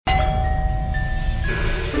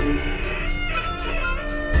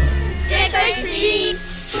or treat!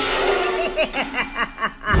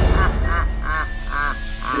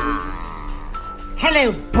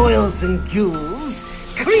 Hello, boils and ghouls,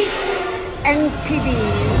 creeps and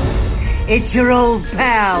kiddies. It's your old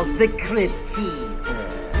pal, the Crypt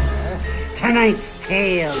Keeper. Tonight's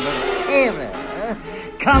tale of terror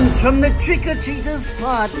comes from the Trick or Treaters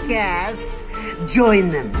podcast. Join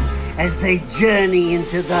them as they journey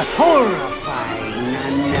into the horrifying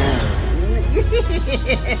unknown.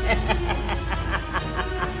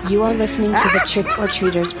 You are listening to the Trick or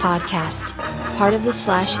Treaters podcast, part of the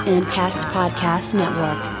 /Endcast podcast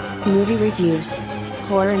network. Movie reviews,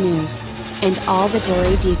 horror news, and all the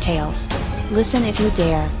gory details. Listen if you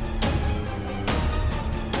dare.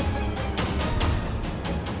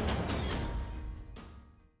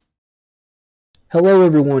 Hello,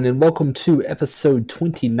 everyone, and welcome to episode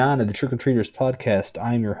 29 of the Trick or Treaters podcast.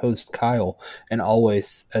 I am your host, Kyle, and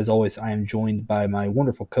as always, I am joined by my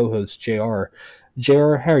wonderful co-host, JR.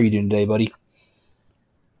 JR, how are you doing today, buddy?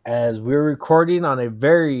 As we're recording on a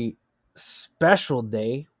very special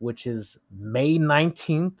day, which is May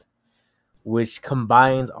 19th, which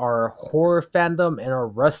combines our horror fandom and our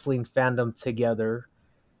wrestling fandom together.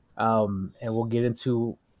 And we'll get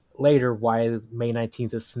into later why May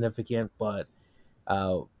 19th is significant, but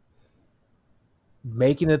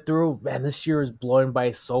making it through, man, this year is blowing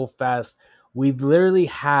by so fast. We literally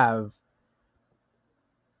have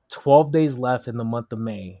 12 days left in the month of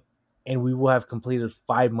May, and we will have completed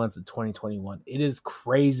 5 months of 2021. It is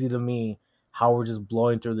crazy to me how we're just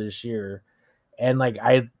blowing through this year. And like,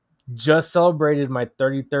 I just celebrated my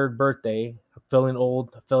 33rd birthday. I'm feeling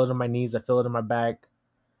old. I feel it in my knees. I feel it in my back.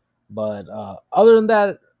 But other than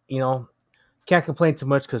that, can't complain too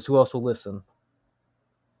much because who else will listen?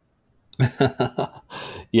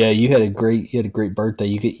 Yeah, you had a great birthday.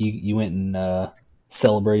 You went and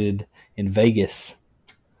celebrated in Vegas.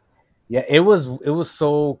 Yeah, it was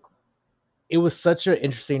such an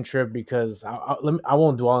interesting trip because I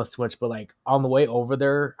won't dwell on this too much, but like on the way over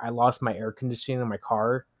there, I lost my air conditioning in my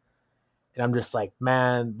car, and I'm just like,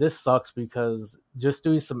 man, this sucks because just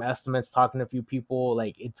doing some estimates, talking to a few people,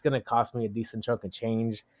 like it's gonna cost me a decent chunk of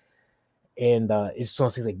change, and it's just one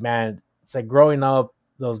of those things like, man, it's like growing up.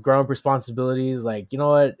 Those grown-up responsibilities, like, you know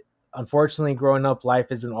what? Unfortunately, growing up,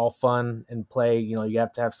 life isn't all fun and play. You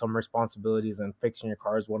have to have some responsibilities, and fixing your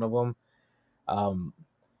car is one of them.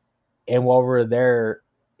 And while we were there,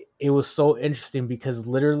 it was so interesting because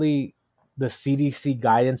literally the CDC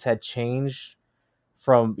guidance had changed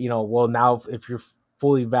from, well, now if you're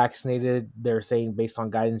fully vaccinated, they're saying based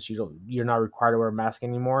on guidance, you're not required to wear a mask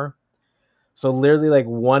anymore. So literally, like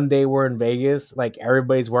one day we're in Vegas, like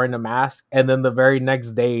everybody's wearing a mask, and then the very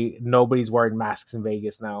next day nobody's wearing masks in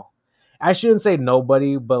Vegas now. I shouldn't say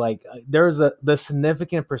nobody, but like the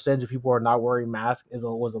significant percentage of people who are not wearing masks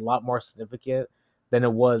was a lot more significant than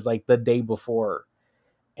it was like the day before.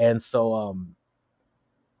 And so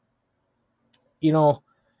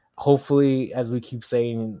hopefully, as we keep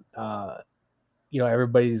saying,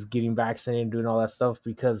 everybody's getting vaccinated and doing all that stuff,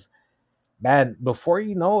 because man, before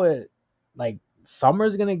you know it, like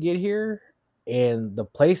summer's gonna get here, and the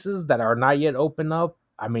places that are not yet open up,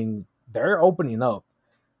 I mean, they're opening up.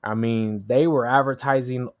 I mean, they were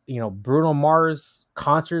advertising, Bruno Mars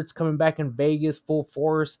concerts coming back in Vegas full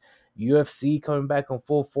force, UFC coming back on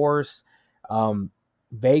full force,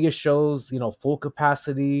 Vegas shows, full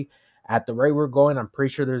capacity. At the rate we're going, I'm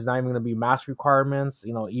pretty sure there's not even going to be mask requirements.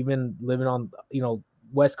 Even living on,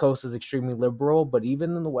 West Coast is extremely liberal, but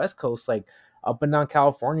even in the West Coast, like up and down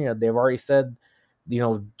California, they've already said,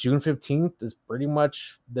 June 15th is pretty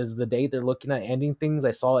much is the date they're looking at ending things.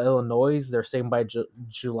 I saw Illinois, they're saying by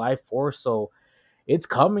July 4th, so it's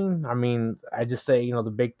coming. I mean, I just say, the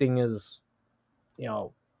big thing is,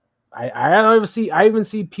 I even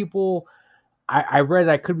see people. I read,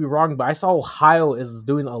 I could be wrong, but I saw Ohio is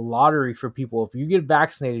doing a lottery for people. If you get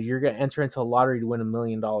vaccinated, you're going to enter into a lottery to win $1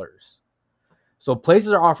 million. So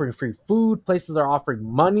places are offering free food, places are offering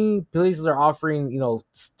money, places are offering,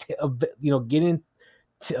 getting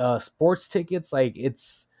sports tickets. Like,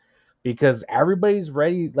 it's because everybody's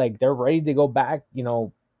ready. Like, they're ready to go back,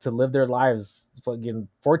 to live their lives. Fucking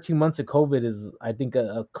 14 months of COVID is, I think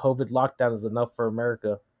a COVID lockdown is enough for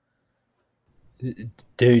America.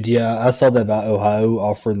 Dude, yeah, I saw that about Ohio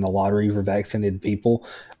offering the lottery for vaccinated people.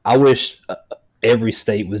 I wish every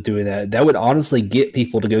state was doing that. That would honestly get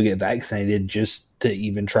people to go get vaccinated just to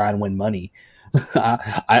even try and win money. That's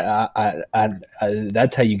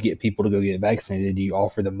how you get people to go get vaccinated. You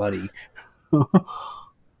offer them money.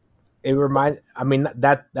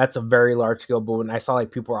 That's a very large scale, but when I saw like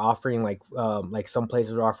people are offering like some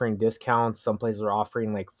places are offering discounts, some places are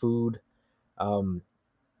offering like food,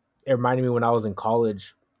 it reminded me when I was in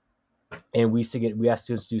college, and we asked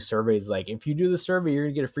students to do surveys. Like, if you do the survey, you're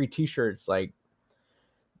gonna get a free T-shirt. It's like,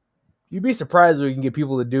 you'd be surprised what we can get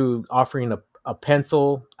people to do, offering a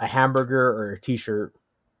pencil, a hamburger, or a T-shirt.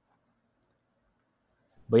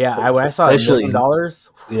 But yeah, when I saw Especially, $1 million,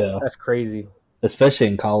 yeah, that's crazy. especially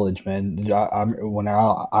in college, man. When I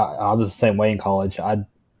was the same way in college, I'd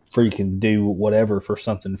freaking do whatever for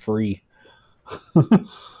something free.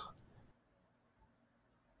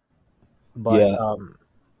 But Yeah,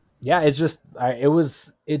 yeah, it's just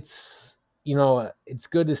it's it's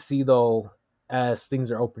good to see though, as things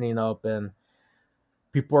are opening up and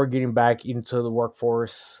people are getting back into the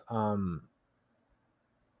workforce.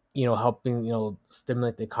 Helping,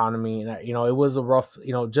 stimulate the economy. And, it was a rough,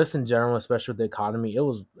 just in general, especially with the economy, it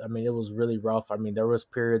was really rough. I mean, there was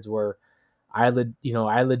periods where I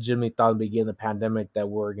legitimately thought in the beginning of the pandemic that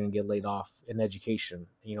we're going to get laid off in education,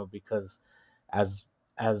 because as,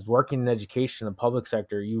 working in education, the public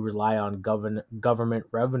sector, you rely on government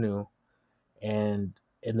revenue. And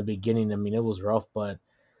in the beginning, I mean, it was rough, but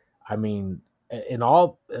I mean, in a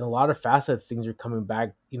lot of facets, things are coming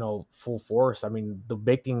back, full force. I mean, the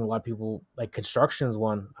big thing, a lot of people like construction is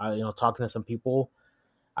one. Talking to some people,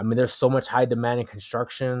 I mean, there's so much high demand in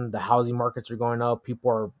construction. The housing markets are going up.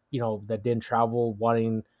 People are, that didn't travel,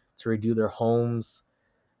 wanting to redo their homes.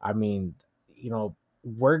 I mean,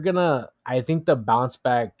 I think the bounce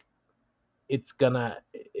back, it's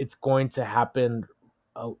going to happen.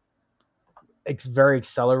 It's very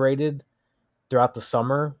accelerated throughout the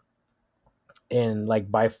summer, and like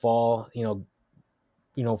by fall,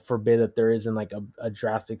 forbid that there isn't like a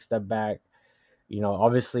drastic step back.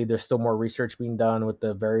 Obviously there's still more research being done with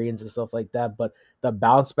the variants and stuff like that, but the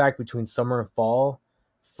bounce back between summer and fall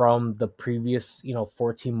from the previous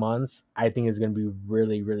 14 months, I think is going to be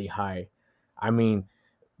really, really high. I mean,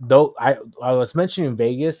 though I was mentioning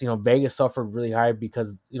Vegas, Vegas suffered really high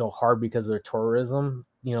because hard because of their tourism,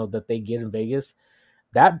 that they get in Vegas.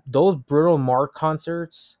 That those Bruno Mars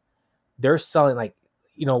concerts, they're selling like,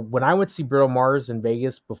 when I went to see Bruno Mars in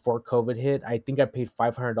Vegas before COVID hit, I think I paid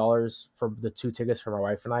 $500 for the 2 tickets for my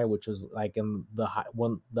wife and I, which was like in the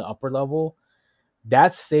upper level.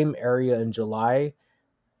 That same area in July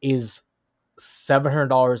is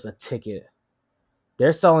 $700 a ticket.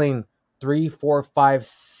 They're selling three, four, five,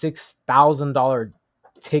 $6,000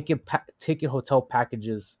 ticket hotel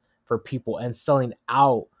packages for people and selling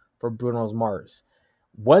out for Bruno Mars.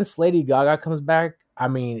 Once Lady Gaga comes back, I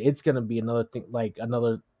mean, it's gonna be another thing, like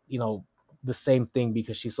another, the same thing,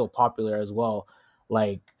 because she's so popular as well.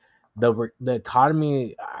 Like the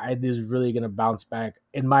economy is really gonna bounce back,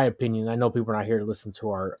 in my opinion. I know people are not here to listen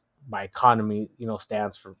to my economy,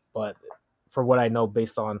 stance but for what I know,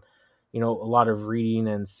 based on a lot of reading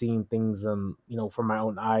and seeing things, from my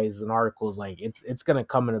own eyes and articles, like it's gonna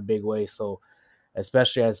come in a big way. So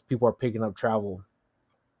especially as people are picking up travel.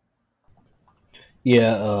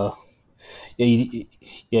 yeah, yeah,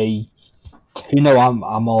 yeah.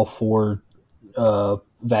 I'm all for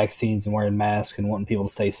vaccines and wearing masks and wanting people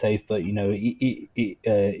to stay safe. But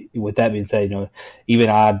with that being said, even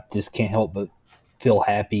I just can't help but feel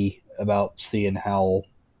happy about seeing how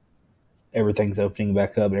everything's opening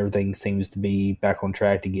back up and everything seems to be back on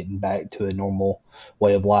track to getting back to a normal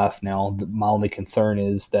way of life now. My only concern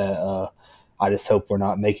is that I just hope we're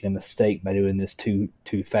not making a mistake by doing this too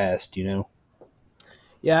fast.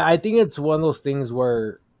 Yeah, I think it's one of those things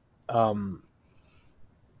where, um,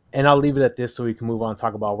 and I'll leave it at this so we can move on and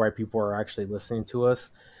talk about why people are actually listening to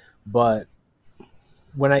us. But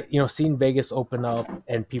when I, seeing Vegas open up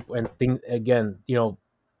and people and things again,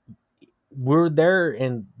 we're there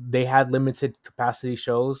and they had limited capacity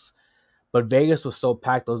shows, but Vegas was so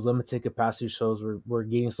packed, those limited capacity shows were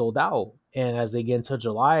getting sold out. And as they get into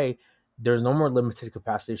July, there's no more limited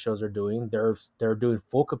capacity shows they're doing. They're doing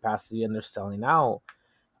full capacity and they're selling out.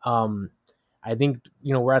 Um, I think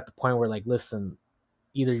we're at the point where, like, listen,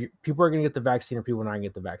 either people are going to get the vaccine or people are not going to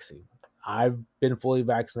get the vaccine. I've been fully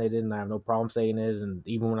vaccinated and I have no problem saying it. And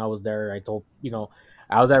even when I was there, I told,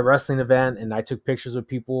 I was at a wrestling event and I took pictures with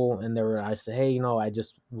people, and I said, hey, I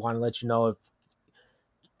just want to let you know if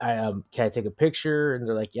can I take a picture? And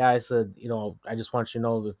they're like, yeah. I said, I just want you to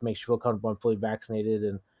know if it makes you feel comfortable, I'm fully vaccinated.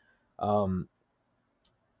 And um,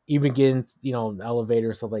 even getting, an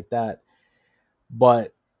elevator, stuff like that.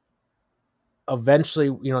 But eventually,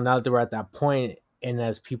 now that we're at that point, and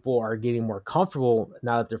as people are getting more comfortable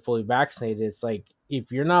now that they're fully vaccinated, it's like,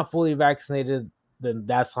 if you're not fully vaccinated, then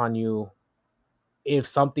that's on you. If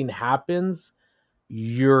something happens,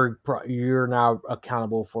 you're now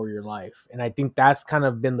accountable for your life. And I think that's kind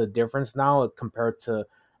of been the difference now compared to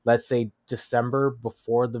let's say December,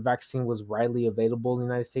 before the vaccine was widely available in the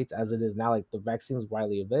United States, as it is now, like the vaccine is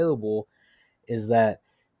widely available, is that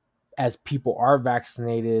as people are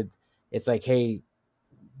vaccinated, it's like, hey,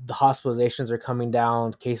 the hospitalizations are coming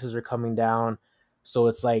down, cases are coming down. So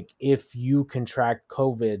it's like, if you contract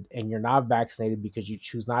COVID and you're not vaccinated because you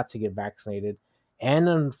choose not to get vaccinated, and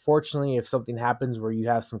unfortunately, if something happens where you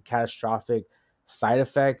have some catastrophic side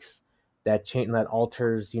effects that change, that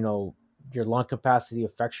alters, your lung capacity,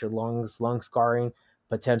 affects your lungs, lung scarring,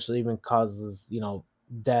 potentially even causes,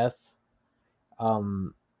 death.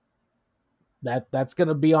 Um, that's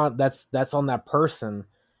gonna be on that's on that person.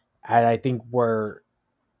 And I think where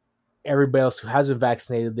everybody else who has been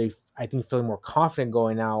vaccinated, they, I think, feeling more confident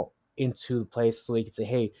going out into the place, so they can say,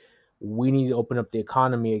 hey, we need to open up the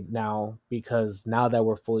economy now, because now that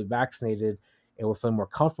we're fully vaccinated and we're feeling more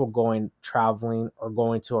comfortable going traveling or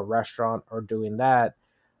going to a restaurant or doing that,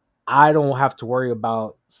 I don't have to worry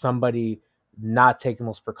about somebody not taking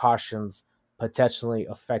those precautions potentially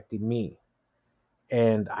affecting me.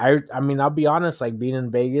 And I mean, I'll be honest, like being in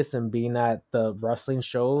Vegas and being at the wrestling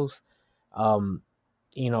shows, um,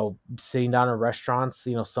 sitting down in restaurants,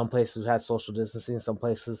 some places had social distancing, some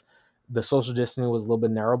places the social distancing was a little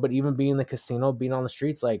bit narrow, but even being in the casino, being on the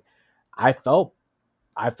streets, like I felt,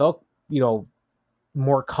 I felt,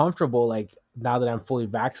 more comfortable, like now that I'm fully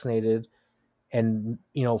vaccinated and,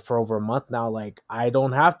 for over a month now, like I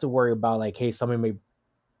don't have to worry about like, hey, somebody may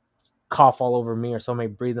cough all over me or somebody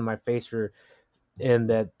may breathe in my face, or and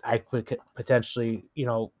that I could potentially,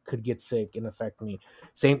 could get sick and affect me.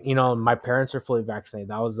 Same, my parents are fully vaccinated.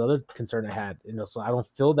 That was the other concern I had, so I don't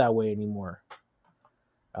feel that way anymore.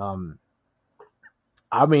 Um,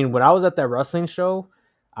 I mean, when I was at that wrestling show,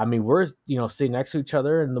 I mean, we're, sitting next to each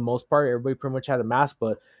other, and the most part, everybody pretty much had a mask.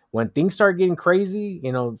 But when things started getting crazy,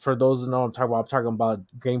 for those who know what I'm talking about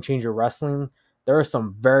Game Changer Wrestling. There are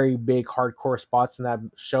some very big hardcore spots in that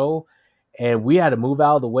show, and we had to move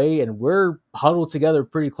out of the way, and we're huddled together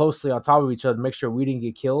pretty closely on top of each other to make sure we didn't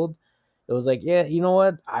get killed. It was like, yeah, you know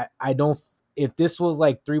what? I don't, if this was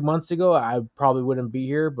like 3 months ago, I probably wouldn't be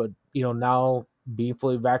here. But, now being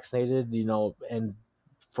fully vaccinated, and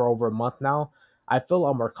for over a month now, I feel a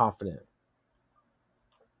lot more confident.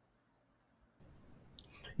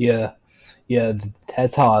 Yeah, yeah,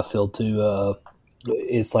 that's how I feel too.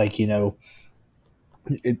 It's like, and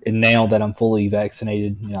now that I'm fully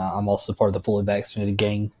vaccinated, I'm also part of the fully vaccinated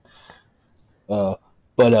gang. Uh,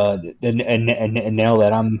 but and now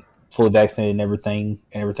that I'm fully vaccinated and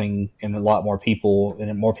everything, and a lot more people,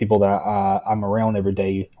 and more people that I'm around every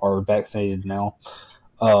day are vaccinated now.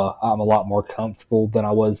 I'm a lot more comfortable than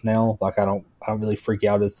I was now. Like I don't really freak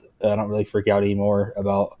out I don't really freak out anymore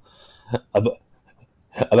about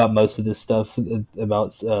about most of this stuff,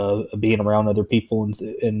 about being around other people and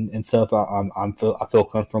stuff. I feel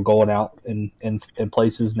comfortable going out in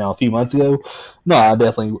places now. A few months ago, no, I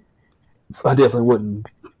definitely wouldn't.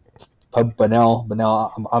 But now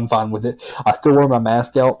I'm fine with it. I still wear my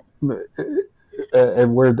mask out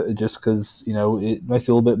everywhere, just because it makes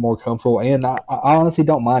it a little bit more comfortable, and I honestly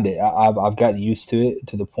don't mind it. I've gotten used to it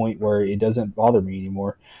to the point where it doesn't bother me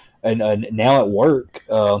anymore. And now at work,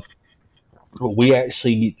 we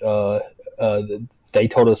actually they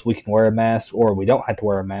told us we can wear a mask or we don't have to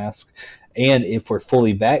wear a mask, and if we're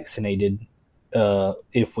fully vaccinated,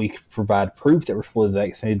 if we provide proof that we're fully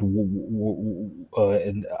vaccinated,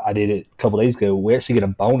 and I did it a couple days ago, we actually get a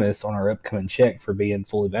bonus on our upcoming check for being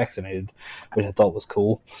fully vaccinated, which I thought was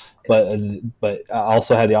cool. But I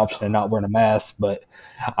also had the option of not wearing a mask, but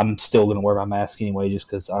I'm still going to wear my mask anyway, just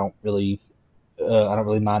because I don't really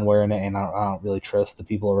mind wearing it, and I don't really trust the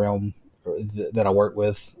people around that I work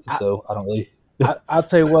with, so I don't really. I'll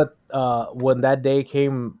tell you what. When that day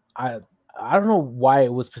came, I don't know why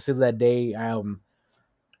it was specifically that day.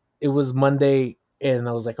 It was Monday, and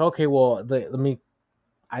I was like, okay, well, let me.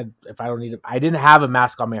 If I don't need it, I didn't have a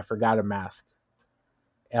mask on me. I forgot a mask.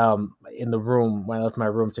 In the room when I left my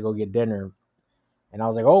room to go get dinner, and I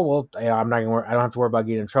was like, oh well, I'm not gonna. I don't have to worry about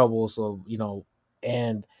getting in trouble. So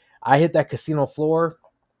and I hit that casino floor,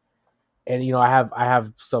 and I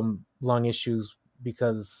have some lung issues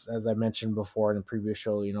because, as I mentioned before in the previous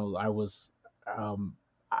show, I was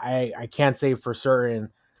I can't say for certain,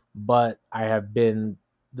 but I have been,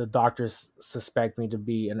 the doctors suspect me to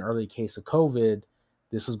be an early case of COVID.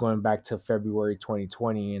 This was going back to February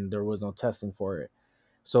 2020, and there was no testing for it.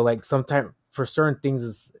 So like sometimes for certain things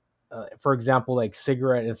is for example, like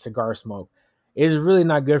cigarette and cigar smoke, it is really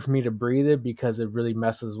not good for me to breathe it because it really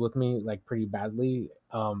messes with me like pretty badly.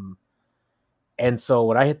 And so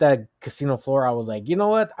when I hit that casino floor, I was like, you know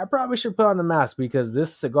what? I probably should put on the mask because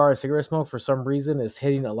this cigarette smoke, for some reason, is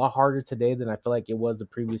hitting a lot harder today than I feel like it was the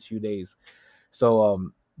previous few days. So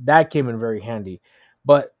that came in very handy.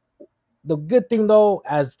 But the good thing, though,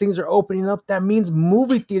 as things are opening up, that means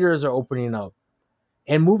movie theaters are opening up.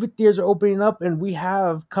 And movie theaters are opening up, and we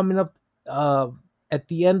have coming up at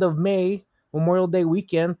the end of May, Memorial Day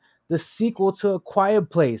weekend, the sequel to A Quiet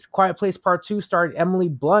Place. Quiet Place Part 2 starring Emily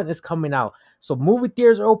Blunt is coming out. So movie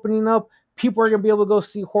theaters are opening up. People are going to be able to go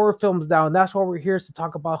see horror films now, and that's why we're here, is to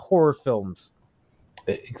talk about horror films.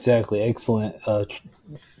 Exactly. Excellent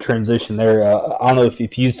transition there. I don't know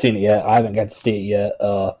if you've seen it yet. I haven't got to see it yet.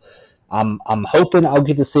 I'm hoping I'll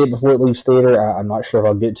get to see it before it leaves theater. I'm not sure if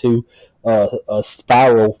I'll get to. A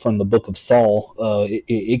Spiral from the Book of Saul.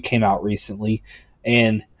 It came out recently,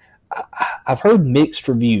 and I've heard mixed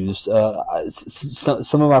reviews.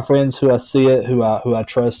 Some of my friends who I see it, who I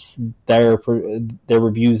trust their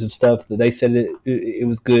reviews of stuff, that they said it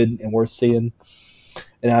was good and worth seeing.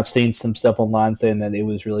 And I've seen some stuff online saying that it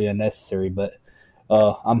was really unnecessary, but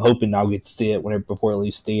I'm hoping I'll get to see it before it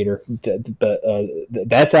leaves theater. But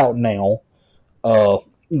that's out now.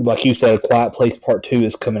 Like you said, A Quiet Place Part 2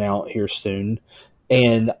 is coming out here soon.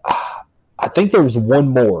 And I think there was one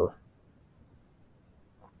more.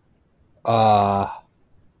 A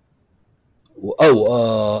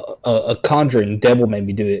Conjuring, Devil Made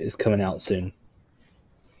Me Do It is coming out soon.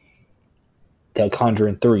 The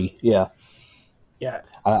Conjuring 3, yeah. Yeah.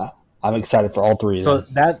 I'm excited for all three of them.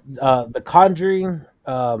 So that The Conjuring,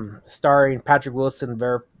 starring Patrick Wilson,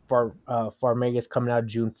 Vera Farmiga, is coming out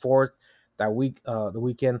June 4th, that week, the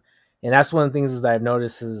weekend. And that's one of the things that I've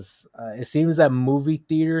noticed is it seems that movie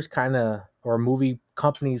theaters or movie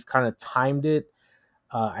companies kind of timed it.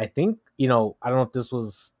 I think, I don't know if this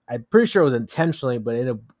was, I'm pretty sure it was intentionally, but it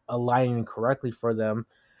ended up aligning correctly for them.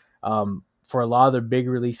 For a lot of their big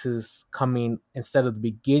releases coming instead of the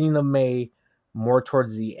beginning of May, more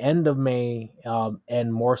towards the end of May,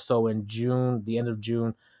 and more so in June, the end of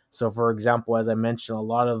June. So, for example, as I mentioned, a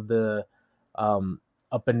lot of the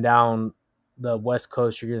up and down the West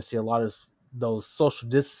Coast, you're going to see a lot of those social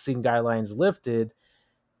distancing guidelines lifted,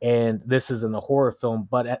 and this isn't a horror film,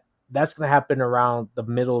 but that's going to happen around the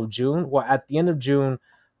middle of June. Well, at the end of June,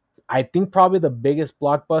 I think probably the biggest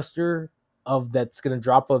blockbuster that's going to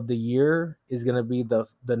drop of the year is going to be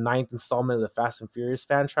the ninth installment of the Fast and Furious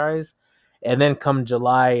franchise. And then come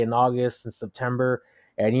July and August and September,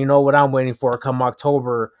 and you know what I'm waiting for, come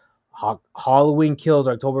October, Halloween Kills,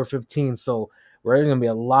 October 15th. So there's going to be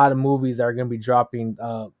a lot of movies that are going to be dropping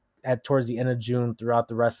towards the end of June throughout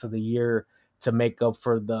the rest of the year to make up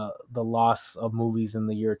for the loss of movies in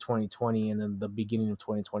the year 2020 and then the beginning of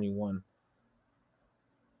 2021.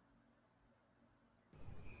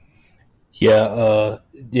 Yeah,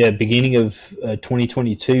 beginning of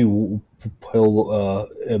 2022,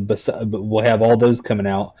 we'll have all those coming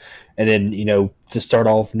out, and then to start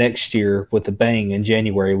off next year with a bang in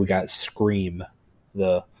January, we got Scream.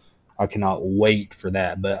 I cannot wait for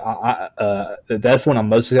that, but that's what I'm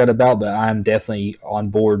most excited about. But I'm definitely on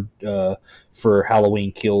board for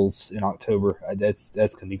Halloween Kills in October.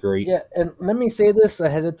 That's gonna be great. Yeah, and let me say this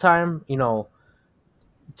ahead of time,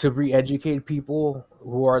 to re-educate people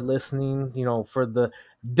who are listening, for the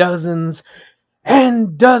dozens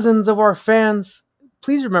and dozens of our fans,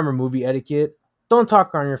 please remember movie etiquette. Don't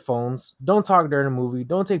talk on your phones. Don't talk during a movie.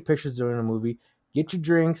 Don't take pictures during a movie. Get your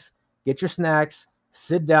drinks, get your snacks,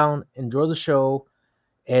 sit down, enjoy the show,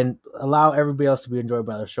 and allow everybody else to be enjoyed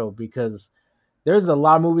by the show, because there's a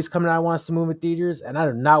lot of movies coming out I want to see movie theaters, and I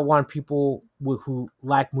do not want people who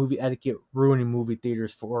lack movie etiquette ruining movie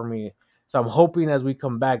theaters for me. So I'm hoping as we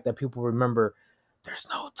come back that people remember there's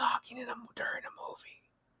no talking during a movie.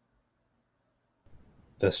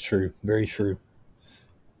 That's true. Very true.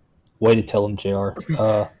 Way to tell them, JR.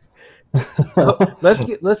 So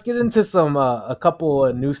let's get into some a couple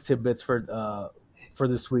of news tidbits for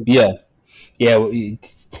this week. Yeah. We'll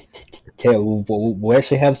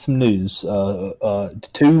actually have some news.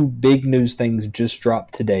 Two big news things just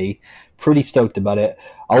dropped today. Pretty stoked about it.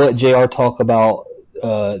 I'll let JR talk about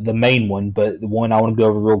the main one, but the one I want to go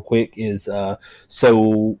over real quick is of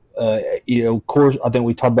course, I think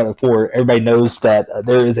we talked about it before. Everybody knows that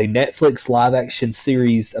there is a Netflix live action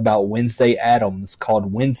series about Wednesday Addams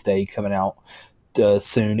called Wednesday coming out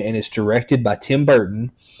soon, and it's directed by Tim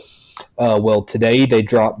Burton. Today they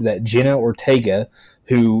dropped that Jenna Ortega,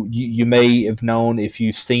 who you may have known if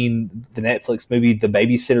you've seen the Netflix movie The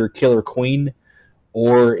Babysitter Killer Queen,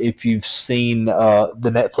 or if you've seen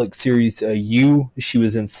the Netflix series You. She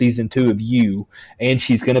was in season 2 of You, and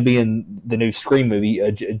she's going to be in the new Scream movie,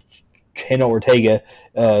 Jenna Ortega,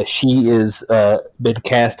 she is been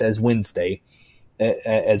cast as Wednesday.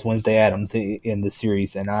 As Wednesday Adams in the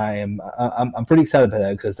series, and I'm pretty excited about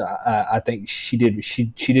that because I think she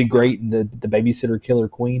did great in the Babysitter Killer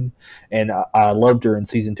Queen, and I loved her in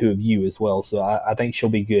season 2 of You as well. So I think she'll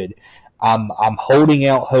be good. I'm holding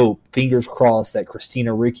out hope, fingers crossed, that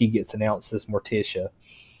Christina Ricci gets announced as Morticia.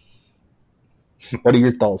 What are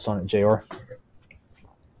your thoughts on it, Jr.?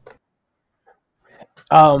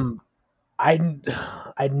 Um, I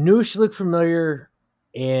knew she looked familiar,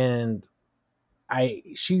 and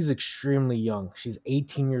she's extremely young. She's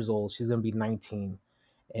 18 years old. She's gonna be 19,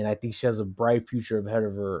 and I think she has a bright future ahead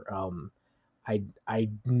of her. I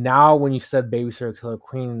now when you said Babysitter Killer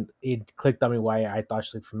Queen, it clicked on me why I thought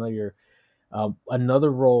she looked familiar.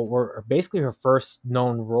 Another role, where basically her first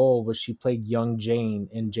known role was she played young Jane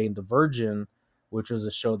in Jane the Virgin, which was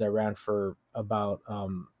a show that ran for about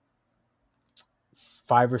 5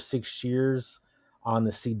 or 6 years on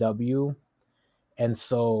the CW, and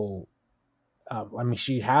so I mean,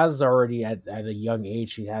 she has already at a young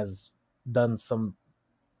age. She has done some.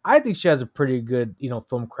 I think she has a pretty good,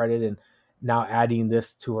 film credit, and now adding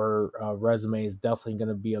this to her resume is definitely going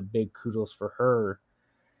to be a big kudos for her.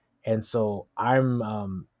 And so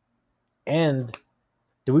and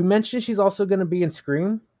did we mention she's also going to be in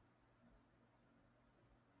Scream?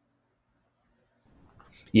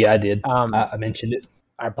 Yeah, I did. I mentioned it.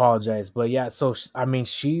 I apologize, but yeah. So I mean,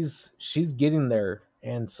 she's getting there,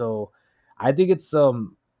 and so I think it's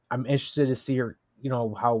I'm interested to see her,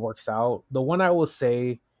 how it works out. The one I will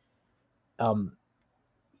say, um,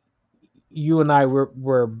 you and I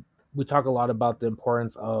we talk a lot about the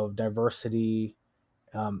importance of diversity,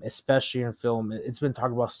 especially in film. It's been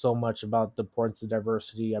talked about so much about the importance of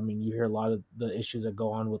diversity. I mean, you hear a lot of the issues that go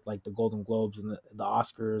on with like the Golden Globes and the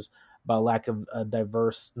Oscars about lack of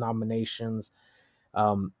diverse nominations.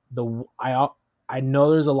 The I know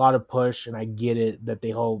there's a lot of push, and I get it that they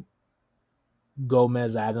hope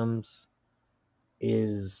Gomez Adams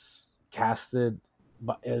is casted,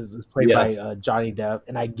 but is played by Johnny Depp,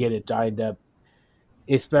 and I get it, Johnny Depp,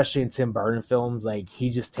 especially in Tim Burton films, like he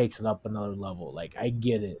just takes it up another level. Like I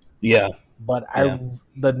get it, Yeah, but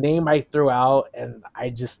the name I threw out, and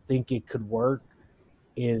I just think it could work,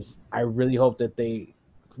 is I really hope that they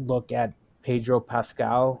look at Pedro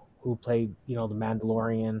Pascal, who played the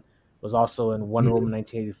Mandalorian, was also in Wonder Woman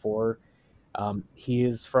 1984.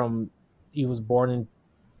 He was born in,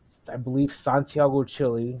 I believe, Santiago,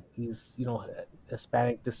 Chile. He's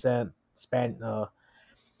Hispanic descent,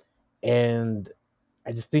 and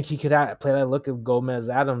I just think he could play that look of Gomez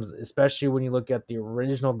Adams, especially when you look at the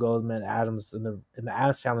original Gomez Adams in the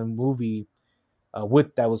Addams Family movie,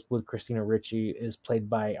 that was with Christina Ricci, is played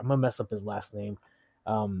by, I'm gonna mess up his last name.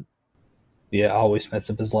 I always mess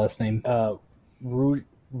up his last name.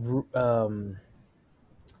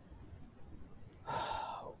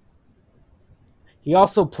 He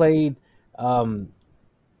also played,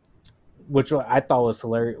 which I thought was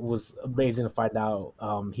hilarious, was amazing to find out.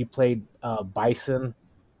 He played Bison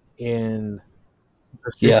in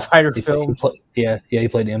the Street Fighter film. He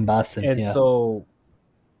played M. Bison. And so,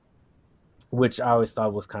 which I always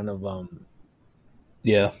thought was kind of was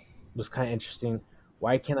kind of interesting.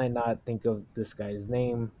 Why can I not think of this guy's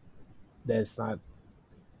name? That's not.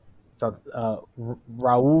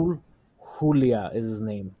 Raul Julia is his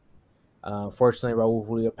name. Fortunately, Raul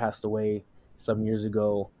Julia passed away some years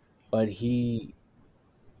ago, but he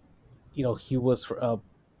was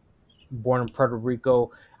born in Puerto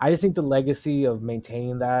Rico. I just think the legacy of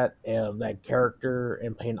maintaining that character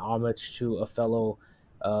and paying homage to a fellow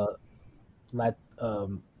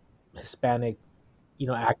Hispanic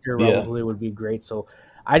actor, Raul Julia, would be great. So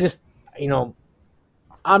I just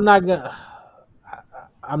I'm not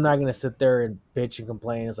gonna sit there and bitch and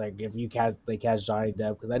complain. It's like if they cast Johnny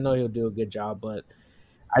Depp, because I know he'll do a good job, but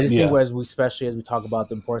I just think especially as we talk about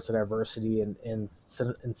the importance of diversity in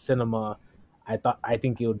cinema, I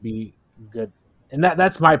think it would be good, and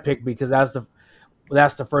that's my pick, because that's the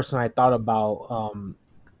first one I thought about.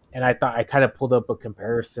 And I thought, I kind of pulled up a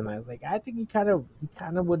comparison. I was like, I think he kind of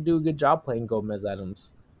would do a good job playing Gomez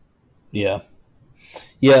Adams. I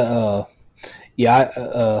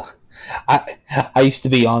used to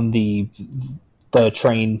be on the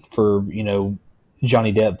train for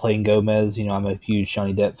Johnny Depp playing Gomez. I'm a huge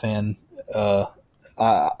Johnny Depp fan. I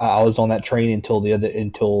was on that train until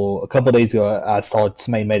a couple of days ago. I saw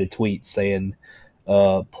somebody made a tweet saying,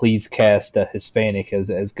 please cast a Hispanic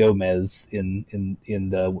as Gomez in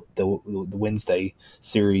the Wednesday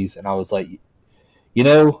series, and I was like,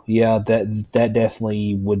 that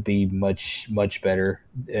definitely would be much better,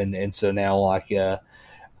 and so now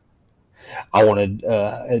I wanted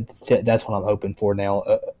that's what I'm hoping for now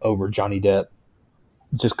over Johnny Depp,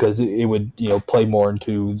 just because it would play more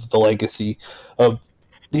into the legacy of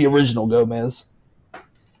the original Gomez.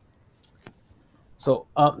 So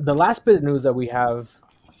the last bit of news that we have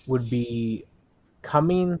would be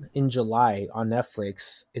coming in July on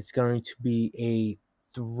Netflix. It's going to be a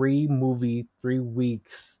 3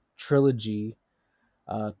 weeks trilogy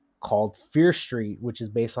called Fear Street, which is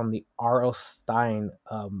based on the R.L. Stine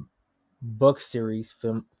book series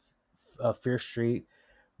film Fear Street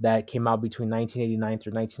that came out between 1989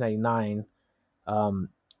 through 1999.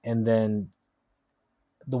 And then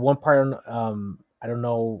the one part, I don't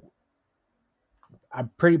know, I'm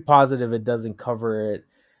pretty positive it doesn't cover it,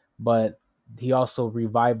 but he also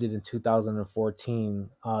revived it in 2014,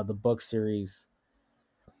 the book series.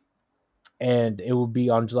 And it will be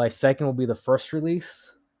on July 2nd will be the first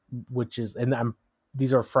release, which is, and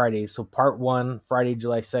these are Fridays. So part 1, Friday,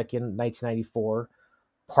 July 2nd, 1994.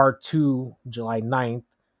 Part 2, July 9th,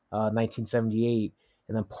 1978.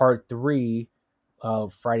 And then part 3,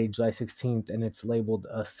 Friday, July 16th, and it's labeled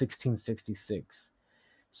 1666.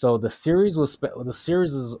 So the series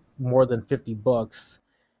is more than 50 books,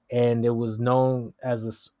 and it was known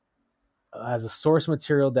as a source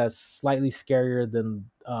material that's slightly scarier than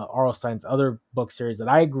R.L. Stine's other book series that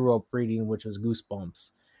I grew up reading, which was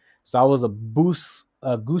Goosebumps. So I was a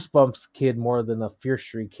Goosebumps kid more than a Fear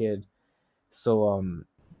Street kid. So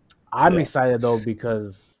I'm excited though,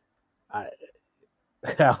 because I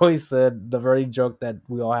always said the very joke that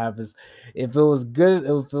we all have is if it was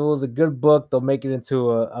a good book, they'll make it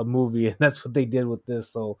into a movie, and that's what they did with this.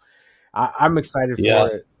 So I'm excited for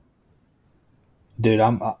it. Dude,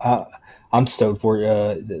 I'm stoked for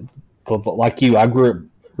it. Like you, I grew up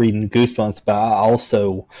reading Goosebumps, but I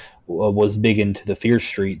also was big into the Fear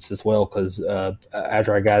Streets as well, because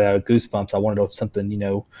after I got out of Goosebumps, I wanted something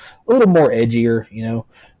a little more edgier,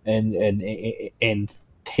 and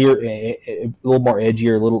here a little more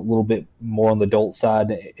edgier, a little bit more on the adult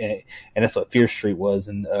side, and that's what Fear Street was.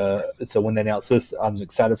 And so when they announced this, I was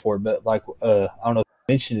excited for it. But like I don't know if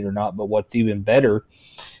you mentioned it or not, but what's even better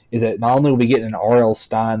is that not only will we get an R.L.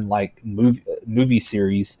 Stine like movie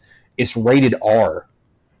series, it's rated R,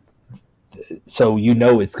 so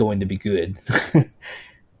it's going to be good.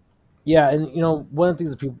 Yeah, and one of the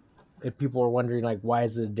things that people are wondering, like, why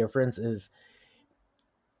is it a difference, is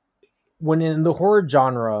when in the horror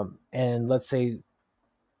genre, and let's say,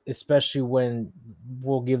 especially when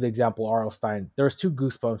we'll give the example R.L. Stine, there's 2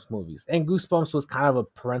 Goosebumps movies, and Goosebumps was kind of a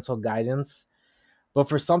parental guidance, but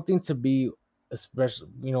for something to be especially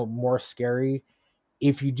more scary,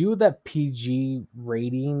 if you do that PG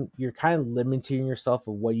rating, you're kind of limiting yourself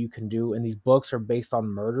of what you can do. And these books are based on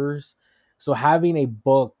murders, so having a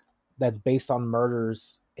book that's based on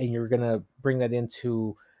murders and you're gonna bring that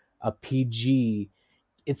into a PG,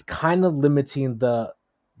 it's kind of limiting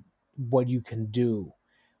what you can do.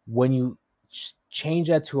 When you change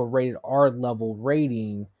that to a rated R level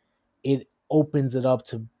rating, it opens it up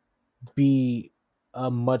to be a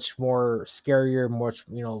much more scarier, much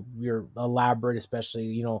you're elaborate, especially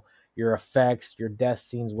your effects, your death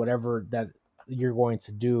scenes, whatever that you're going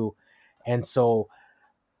to do. And so,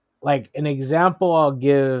 like, an example I'll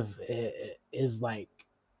give is like,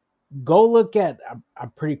 go look at,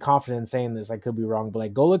 I'm pretty confident in saying this, I could be wrong, but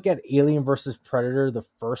like, go look at Alien versus Predator, the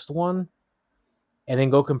first one, and then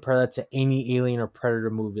go compare that to any Alien or Predator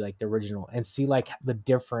movie, like the original, and see like the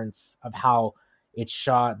difference of how it's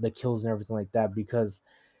shot, the kills and everything like that, because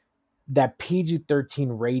that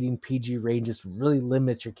PG-13 rating, PG range, just really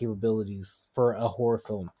limits your capabilities for a horror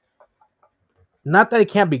film. Not that it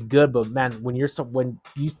can't be good, but man, when you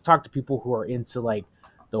talk to people who are into like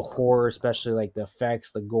the horror, especially like the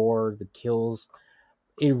effects, the gore, the kills,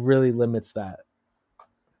 it really limits that.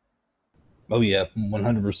 Oh yeah,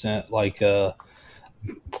 100%. Like we're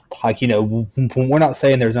not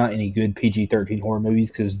saying there's not any good PG-13 horror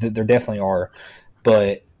movies, because there definitely are,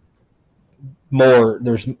 but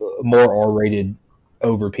there's more R-rated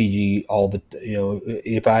over PG.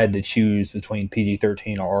 If I had to choose between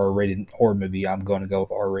PG-13 or R-rated horror movie, I'm going to go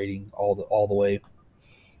with R rating all the way.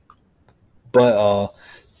 But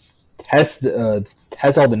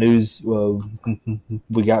has all the news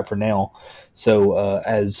we got for now. So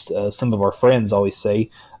as some of our friends always say,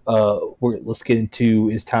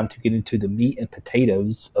 it's time to get into the meat and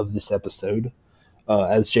potatoes of this episode.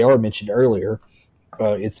 As JR mentioned earlier,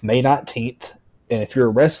 it's May 19th, and if you're a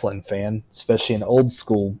wrestling fan, especially an old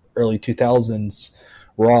school early 2000s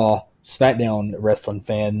Raw SmackDown wrestling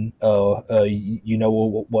fan, you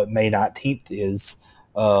know what May 19th is.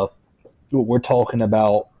 We're talking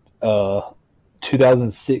about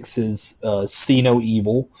 2006's See No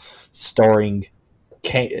Evil, starring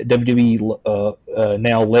WWE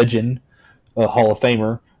now legend, Hall of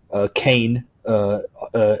Famer Kane,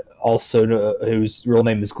 also whose real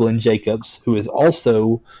name is Glenn Jacobs, who is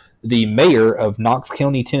also the mayor of Knox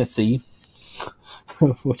County, Tennessee,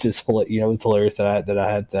 which is it's hilarious that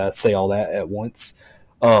I had to say all that at once.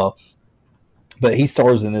 But he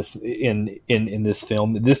stars in this in this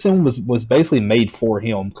film. This film was basically made for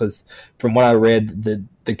him because, from what I read,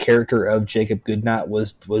 the character of Jacob Goodnight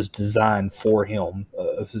was designed for him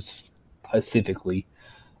specifically.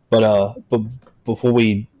 But before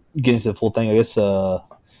we get into the full thing, I guess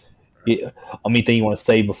anything you want to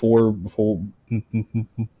say before we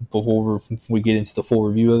get into the full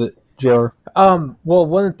review of it, JR? Well,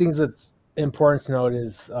 one of the things that's important to note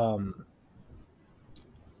is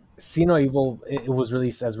See No Evil. It was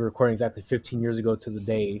released as we're recording exactly 15 years ago to the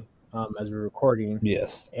day as we're recording.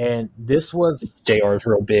 Yes. And this was JR is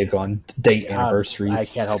real big on date anniversaries. I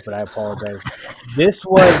can't help it. I apologize. This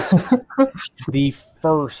was the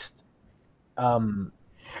first.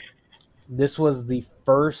 This was the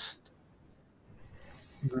first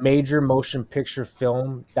major motion picture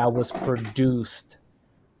film that was produced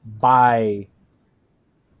by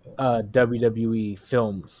WWE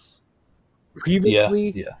Films.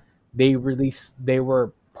 Previously, they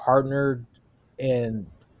were partnered and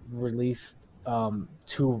released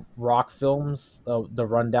two Rock films, The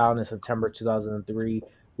Rundown in September 2003,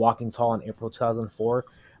 Walking Tall in April 2004.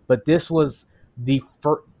 But this was the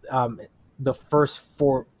first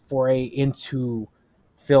foray into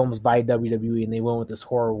films by WWE, and they went with this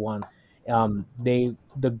horror one. The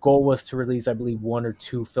goal was to release, I believe, 1 or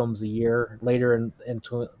 2 films a year. Later,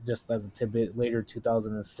 just as a tidbit, later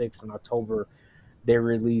 2006 in October, they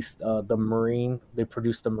released The Marine. They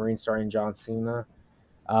produced The Marine starring John Cena.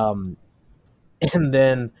 And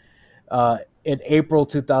then in April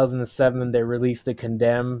 2007, they released The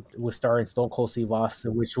Condemned, with starring Stone Cold Steve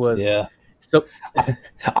Austin, which was so.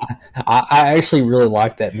 I actually really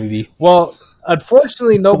liked that movie. Well,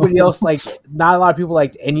 unfortunately, not a lot of people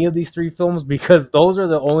liked any of these 3 films, because those are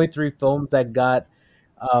the only 3 films that got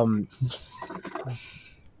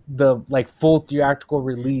the full theatrical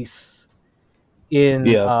release in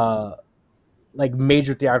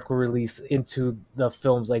major theatrical release into the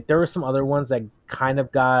films. Like, there were some other ones that kind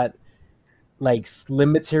of got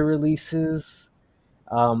limited releases,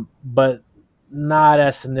 but not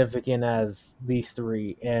as significant as these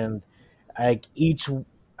 3. And I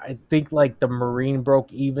think The Marine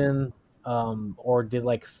broke even, or did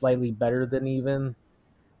slightly better than even.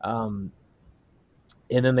 And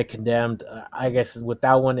then The Condemned, I guess with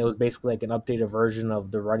that one, it was basically an updated version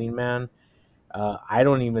of The Running Man.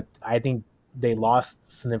 I think they lost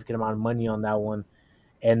a significant amount of money on that one.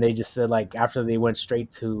 And they just said, after they went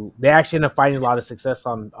straight to, they actually ended up finding a lot of success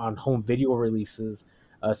on home video releases,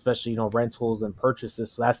 especially, rentals and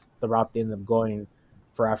purchases. So that's the route they ended up going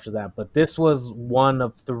for after that. But this was one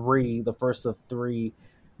of 3, the first of 3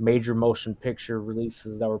 major motion picture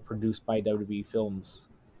releases that were produced by WWE Films.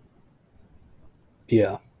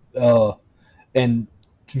 Yeah. And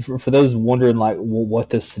for those wondering, what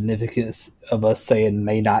the significance of us saying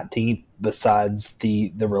May 19th, besides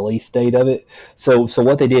the release date of it. So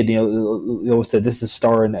what they did, said this is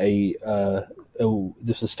starring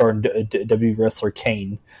WWE wrestler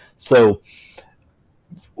Kane. So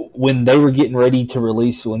when they were getting ready to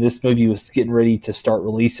release, when this movie was getting ready to start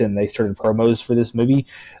releasing, they started promos for this movie.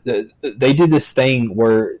 They did this thing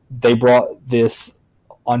where they brought this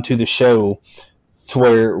onto the show to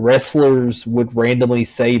where wrestlers would randomly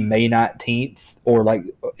say May 19th, or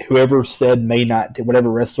whoever said May 19th, whatever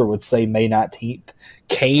wrestler would say May 19th,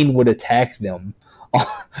 Kane would attack them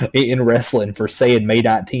in wrestling for saying May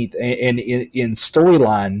 19th. And in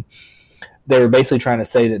storyline, they were basically trying to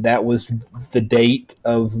say that was the date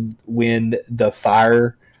of when the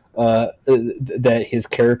fire that his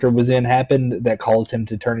character was in happened, that caused him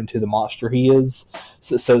to turn into the monster he is.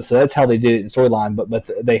 So that's how they did it in storyline. But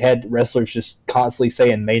they had wrestlers just constantly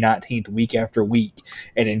saying May 19th week after week,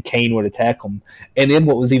 and then Kane would attack them. And then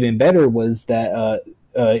what was even better was that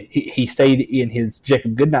he stayed in his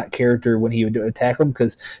Jacob Goodnight character when he would attack them,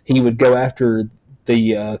 because he would go after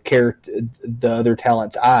the other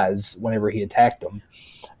talent's eyes whenever he attacked them.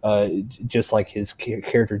 Just like his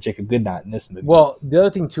character Jacob Goodnight in this movie. Well, the other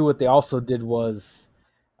thing too, what they also did was,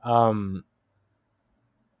 in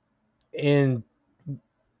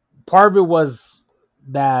part of it was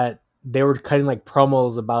that they were cutting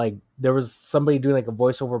promos about there was somebody doing a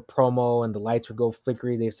voiceover promo, and the lights would go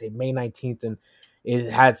flickery. They would say May 19th, and it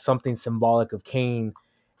had something symbolic of Kane.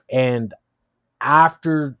 And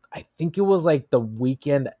after, I think it was like the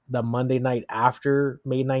weekend, the Monday night after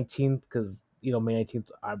May 19th, because May 19th,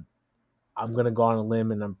 I'm gonna go on a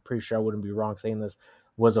limb, and I'm pretty sure I wouldn't be wrong saying this,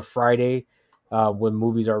 was a Friday. When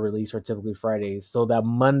movies are released are typically Fridays. So that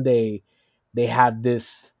Monday, they had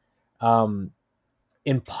this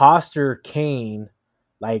imposter Kane,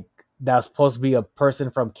 like that was supposed to be a person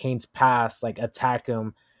from Kane's past, like attack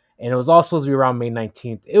him, and it was all supposed to be around May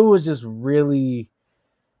 19th. It was just really,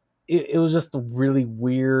 it was just a really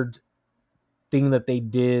weird thing that they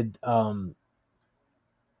did to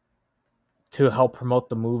help promote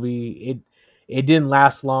the movie. It didn't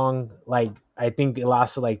last long. Like, I think it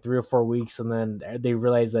lasted like 3 or 4 weeks, and then they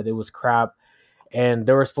realized that it was crap. And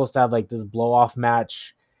they were supposed to have like this blow off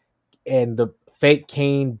match, and the fake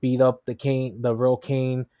Kane beat up the real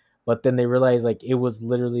Kane. But then they realized like it was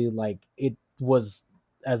literally like, it was,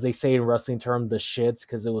 as they say in wrestling term, the shits,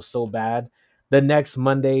 because it was so bad. The next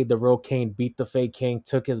Monday, the real Kane beat the fake Kane,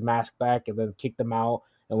 took his mask back, and then kicked him out,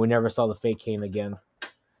 and we never saw the fake Kane again.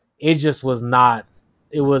 It just was not.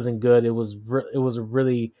 It wasn't good. It was a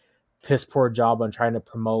really piss poor job on trying to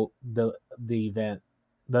promote the event.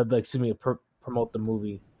 Promote the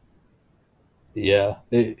movie. Yeah.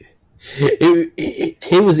 It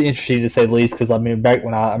was interesting to say the least, because I mean, back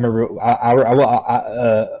when I remember I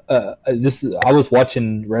was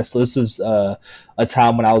watching wrestling. This was a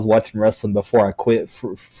time when I was watching wrestling before I quit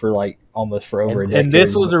for like almost for over a decade. And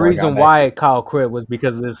this was the reason why Kyle quit, was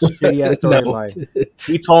because of this shitty ass storyline. No.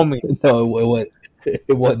 He told me. No,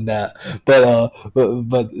 it wasn't that. But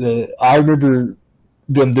I remember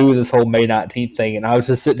them doing this whole May 19th thing, and I was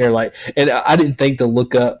just sitting there like, and I didn't think to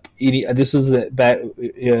look up any. This was back.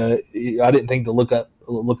 I didn't think to look up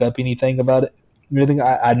anything about it. Anything.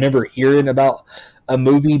 I never hearing about a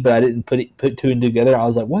movie, but I didn't put two and together. I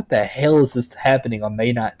was like, what the hell is this happening on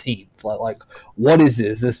May 19th? Like, what is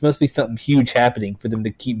this? This must be something huge happening for them to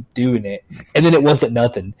keep doing it. And then it wasn't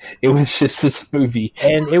nothing. It was just this movie.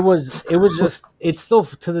 And it was just, it's still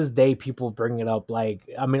to this day, people bring it up. Like,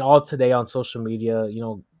 I mean, all today on social media,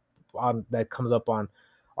 that comes up on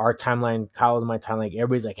our timeline, Kyle's my timeline, like,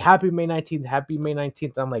 everybody's like, happy May 19th, happy May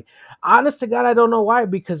 19th. I'm like, honest to God, I don't know why,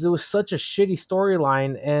 because it was such a shitty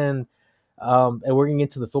storyline. And we're getting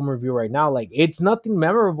into the film review right now. Like, it's nothing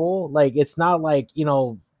memorable. Like, it's not like,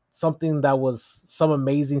 something that was some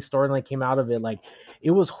amazing storyline came out of it. Like,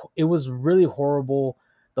 it was really horrible.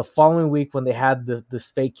 The following week, when they had this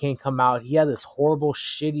fake Kane come out, he had this horrible,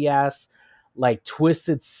 shitty ass, like,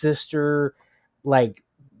 twisted sister, like,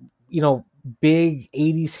 big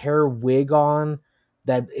 80s hair wig on,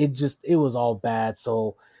 that it was all bad.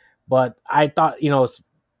 So, but I thought,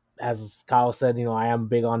 as Kyle said, I am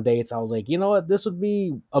big on dates. I was like, you know what, this would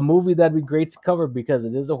be a movie that'd be great to cover, because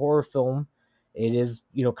it is a horror film. It is,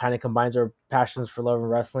 kind of combines our passions for love and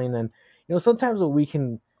wrestling. And, sometimes when we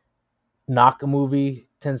can knock a movie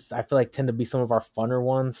tend to be some of our funner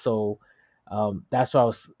ones. So that's why I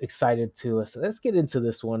was excited to let's get into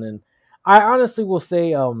this one. And I honestly will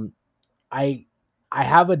say, I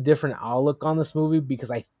have a different outlook on this movie,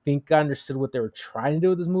 because I think I understood what they were trying to do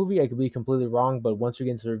with this movie. I could be completely wrong, but once we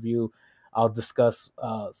get into the review, I'll discuss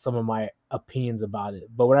some of my opinions about it.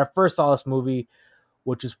 But when I first saw this movie,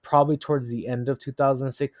 which is probably towards the end of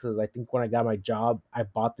 2006, because I think when I got my job, I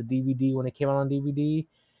bought the DVD when it came out on DVD,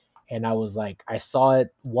 and I was like, I saw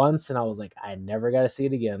it once, and I was like, I never got to see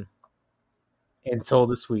it again until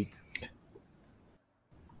this week.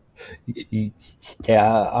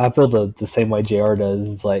 Yeah, I feel the same way JR does.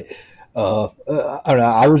 It's like, I don't know.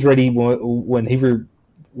 I was ready when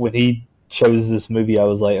he chose this movie. I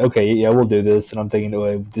was like, okay, yeah, we'll do this. And I'm thinking,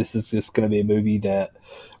 oh, this is just going to be a movie that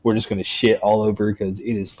we're just going to shit all over, because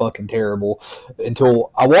it is fucking terrible.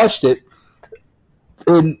 Until I watched it,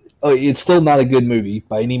 and it's still not a good movie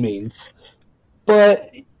by any means, but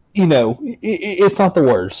it's not the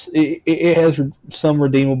worst. It has some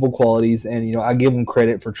redeemable qualities, and I give them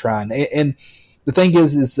credit for trying. And the thing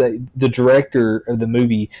is that the director of the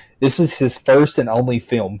movie, this is his first and only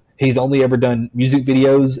film. He's only ever done music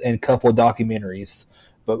videos and a couple of documentaries,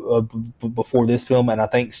 but before this film, and I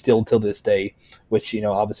think still till this day, which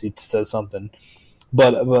obviously says something.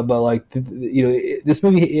 But like this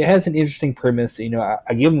movie, it has an interesting premise.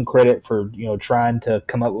 I give them credit for trying to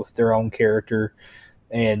come up with their own character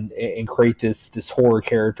and create this horror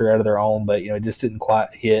character out of their own, but it just didn't quite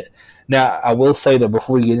hit. Now, I will say though,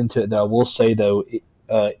 before we get into it, though, I will say though,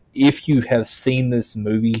 if you have seen this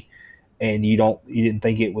movie and you didn't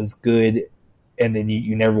think it was good, and then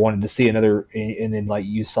you never wanted to see another, and then like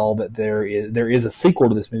you saw that there is a sequel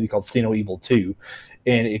to this movie called See No Evil 2,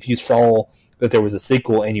 and if you saw that there was a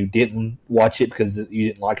sequel and you didn't watch it because you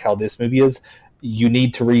didn't like how this movie is, you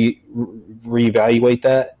need to reevaluate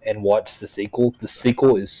that and watch the sequel. The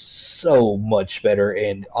sequel is so much better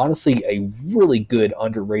and honestly a really good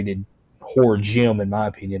underrated horror gem in my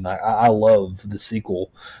opinion. I love the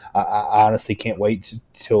sequel. I honestly can't wait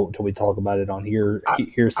till we talk about it on here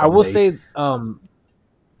someday. I will say, I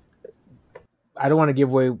don't want to give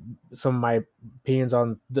away some of my opinions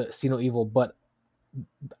on the See No Evil, but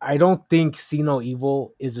I don't think See No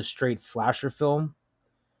Evil is a straight slasher film,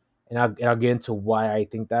 and I'll get into why I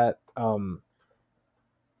think that.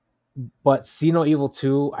 But See No Evil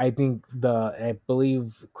 2, I think I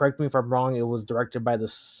believe, correct me if I'm wrong, it was directed by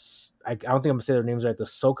I don't think I'm gonna say their names right, the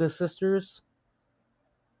Soka sisters.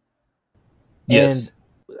 Yes.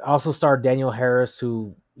 And also starred Daniel Harris,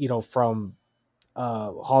 who, from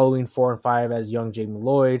Halloween 4 and 5 as young Jamie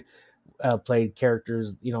Lloyd, played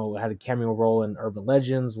characters, had a cameo role in Urban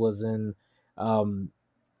Legends, was in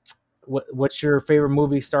what's your favorite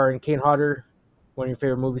movie starring Kane Hodder? One of your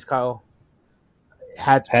favorite movies, Kyle?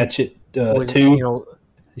 Hatchet 2.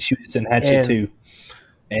 She was in Hatchet 2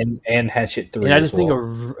 and Hatchet 3. And I just think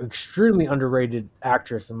an extremely underrated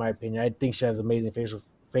actress, in my opinion. I think she has amazing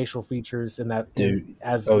facial features in that,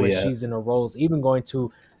 she's in her roles, even going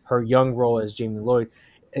to her young role as Jamie Lloyd.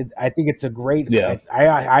 I think it's a great. Yeah.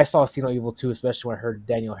 I saw See No Evil 2, especially when I heard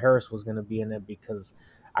Daniel Harris was going to be in it, because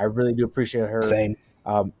I really do appreciate her. Same.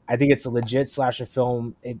 I think it's a legit slasher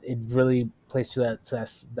film. It really plays to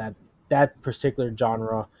that particular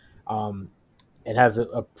genre. It has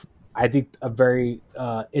I think a very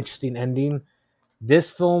interesting ending. This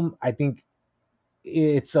film, I think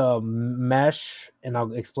it's a mesh, and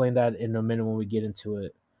I'll explain that in a minute when we get into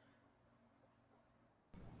it.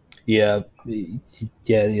 Yeah.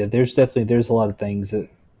 There's a lot of things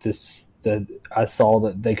that I saw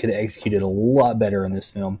that they could have executed a lot better in this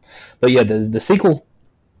film. But yeah, the sequel,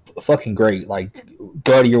 fucking great. Like,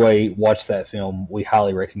 go out of your way, watch that film. We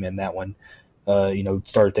highly recommend that one.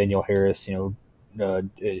 Stars Daniel Harris.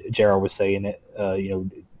 JR was saying it.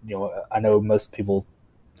 I know most people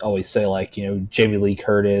always say Jamie Lee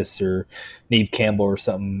Curtis or Neve Campbell or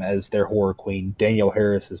something as their horror queen. Danielle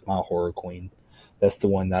Harris is my horror queen. That's the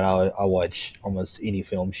one that I watch almost any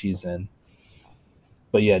film she's in.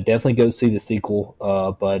 But yeah, definitely go see the sequel.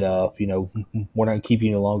 But we're not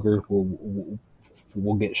keeping you longer.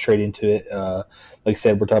 We'll get straight into it. Like I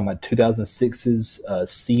said, we're talking about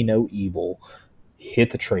 2006's See No Evil.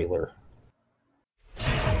 Hit the trailer.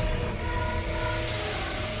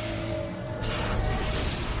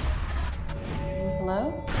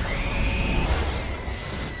 Hello?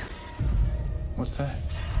 What's that?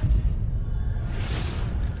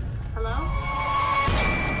 Hello?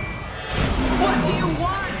 What do you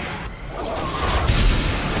want?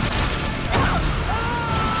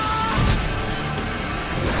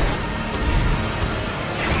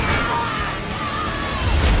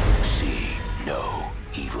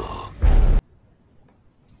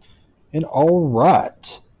 And all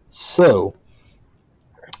right, so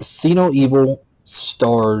See No Evil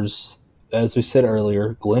stars, as we said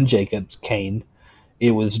earlier, Glenn Jacobs, Kane.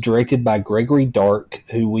 It was directed by Gregory Dark,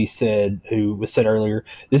 who was said earlier.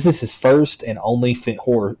 This is his first and only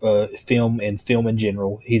horror film and film in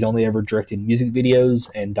general. He's only ever directed music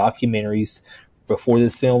videos and documentaries before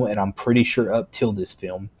this film, and I'm pretty sure up till this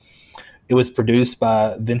film. It was produced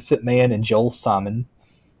by Vince McMahon and Joel Simon.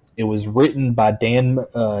 It was written by Dan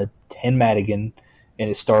Madigan, and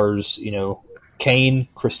it stars, Kane,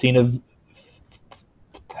 Christina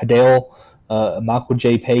Hadell, Michael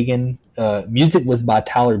J. Pagan. Music was by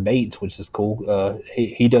Tyler Bates, which is cool.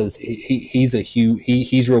 He's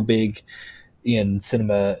real big in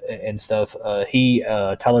cinema and stuff.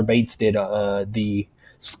 Tyler Bates did the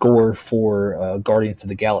score for Guardians of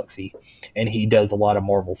the Galaxy, and he does a lot of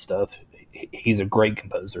Marvel stuff. He's a great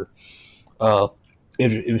composer.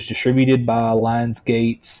 It was distributed by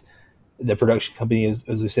Lionsgate. The production company, as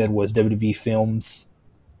we said, was WV Films.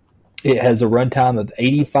 It has a runtime of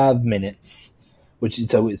 85 minutes, which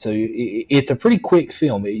is it's a pretty quick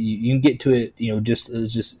film. You can get to it,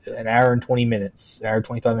 just an hour and 20 minutes, hour and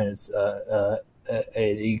 25 minutes.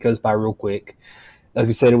 It goes by real quick. Like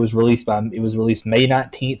I said, it was released May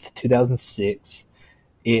 19th, 2006.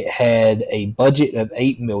 It had a budget of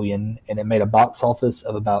 $8 million, and it made a box office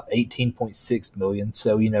of about $18.6 million.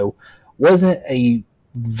 So, wasn't a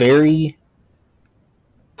very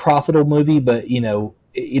profitable movie, but,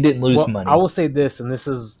 it didn't lose money. I will say this, and this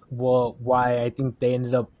is why I think they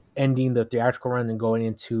ended up ending the theatrical run and going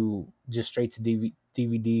into just straight to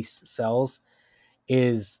DVD sales,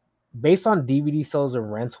 is based on DVD sales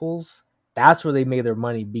and rentals. That's where they made their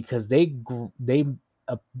money, because they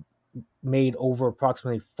made over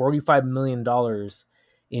approximately $45 million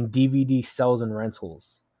in DVD sales and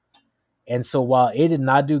rentals. And so while it did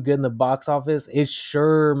not do good in the box office, it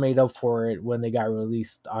sure made up for it when they got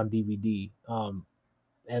released on DVD.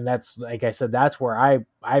 And that's, like I said, that's where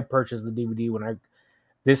I purchased the DVD when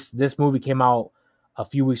this movie came out a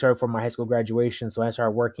few weeks right before my high school graduation. So I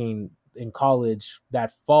started working in college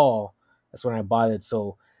that fall. That's when I bought it.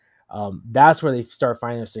 So that's where they start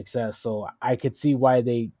finding their success. So I could see why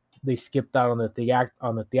they skipped out on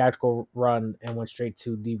the theatrical run and went straight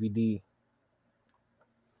to DVD.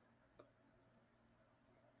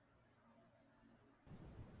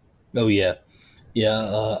 Oh yeah,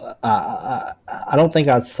 yeah. I don't think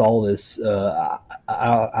I saw this.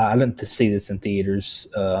 I didn't see this in theaters.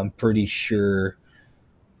 I'm pretty sure.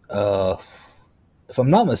 Uh, if I'm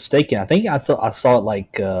not mistaken, I think I saw it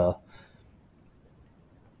like a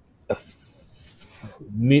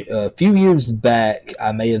few years back.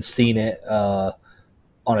 I may have seen it on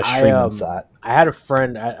a streaming site. I had a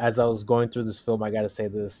friend as I was going through this film. I got to say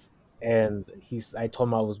this, and I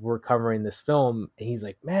told him we're covering this film, and he's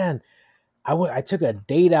like, "Man, I took a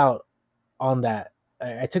date out on that.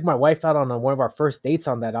 I took my wife out on one of our first dates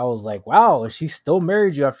on that." I was like, "Wow, and she still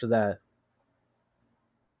married you after that."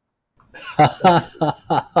 So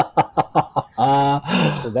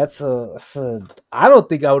that's I don't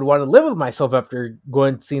think I would want to live with myself after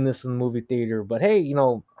going and seeing this in the movie theater. But hey,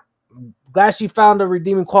 glad she found a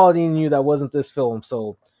redeeming quality in you that wasn't this film.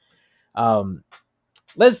 So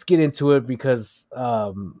let's get into it, because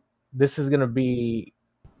this is gonna be.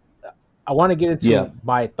 I want to get into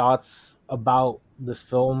my thoughts about this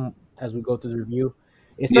film as we go through the review.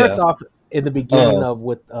 It starts off in the beginning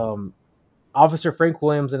with Officer Frank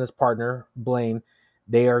Williams and his partner Blaine.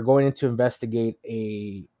 They are going in to investigate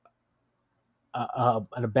an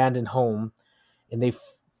abandoned home, and they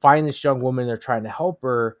find this young woman. They're trying to help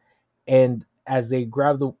her, and as they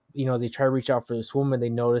grab as they try to reach out for this woman, they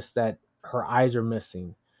notice that her eyes are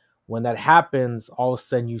missing. When that happens, all of a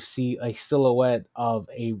sudden you see a silhouette of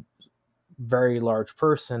a very large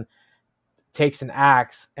person takes an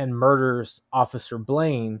axe and murders Officer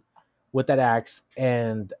Blaine with that axe,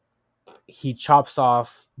 and he chops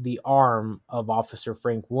off the arm of Officer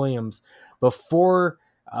Frank Williams before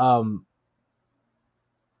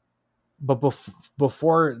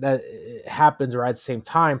before that happens, or at the same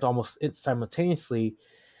time, almost simultaneously,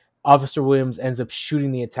 Officer Williams ends up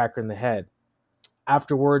shooting the attacker in the head.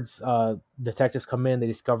 Afterwards, detectives come in. They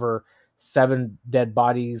discover 7 dead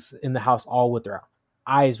bodies in the house, all with their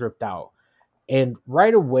eyes ripped out. And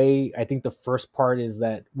right away, I think the first part is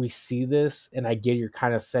that we see this, and I get you're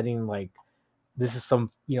kind of setting like this is some,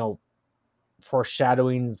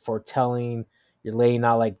 foreshadowing, foretelling. You're laying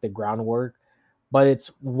out like the groundwork, but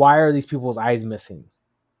it's why are these people's eyes missing?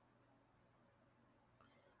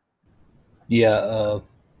 Yeah,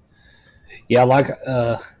 I like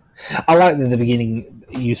that at the beginning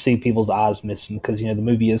you see people's eyes missing because the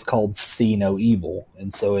movie is called See No Evil,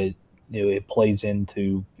 and so it it plays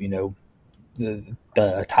into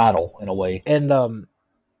the title in a way. And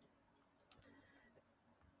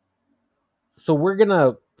so we're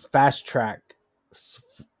gonna fast track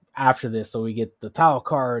after this, so we get the title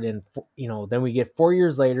card, and then we get 4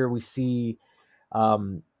 years later. We see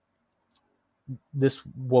this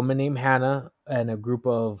woman named Hannah and a group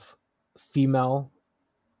of female,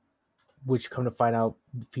 which come to find out,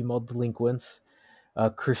 female delinquents.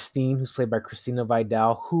 Christine, who's played by Christina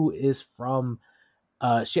Vidal, who is from.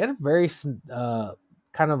 She had a very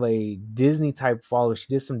kind of a Disney type follow. She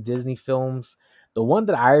did some Disney films. The one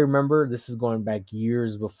that I remember, this is going back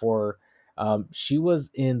years before, she was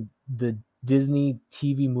in the Disney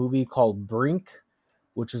TV movie called Brink,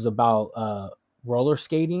 which was about roller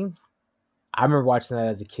skating. I remember watching that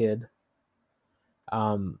as a kid.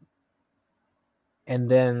 And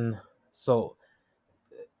then, so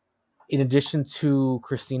in addition to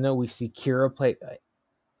Christina, we see Kira play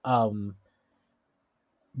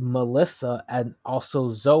Melissa, and also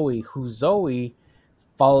Zoe, who Zoe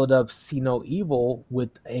followed up See No Evil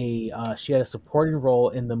with she had a supporting role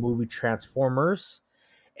in the movie Transformers,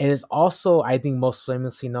 and is also, I think, most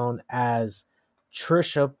famously known as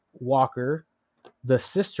Trisha Walker, the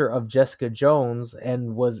sister of Jessica Jones,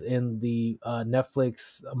 and was in the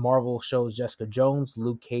Netflix Marvel shows Jessica Jones,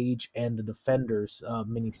 Luke Cage, and the Defenders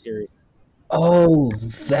miniseries. Oh,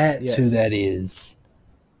 that's who that is.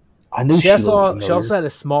 I knew she looked familiar. She also had a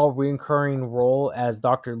small recurring role as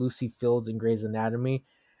Dr. Lucy Fields in Grey's Anatomy.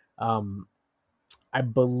 I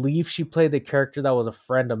believe she played the character that was a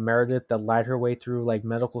friend of Meredith that lied her way through like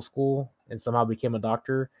medical school and somehow became a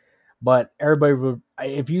doctor. But everybody would,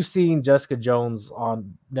 if you've seen Jessica Jones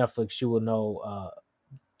on Netflix, you will know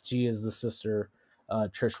she is the sister,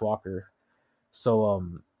 Trish Walker. So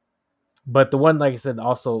but the one, like I said,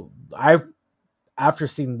 also after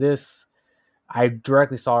seeing this, I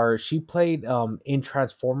directly saw her. She played in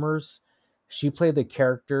Transformers. She played the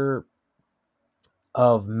character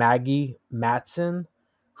of Maggie Matson,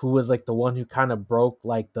 who was like the one who kind of broke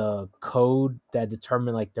like the code that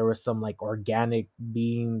determined like there was some like organic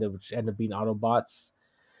being that which ended up being Autobots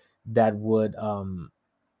that would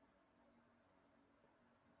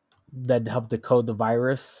that helped decode the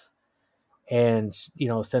virus, and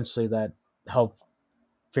essentially that helped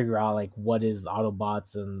figure out like what is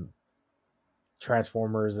Autobots and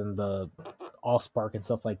Transformers and the Allspark and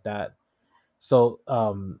stuff like that. So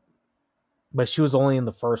but she was only in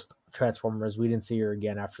the first Transformers. We didn't see her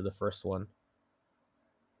again after the first one.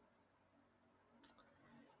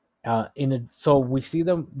 So we see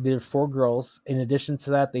them. There's 4 girls. In addition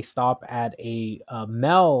to that, they stop at a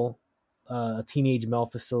teenage male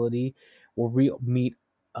facility where we meet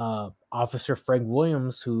Officer Frank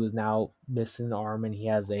Williams, who is now missing an arm, and he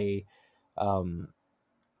has I'm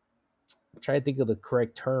trying to think of the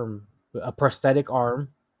correct term, a prosthetic arm.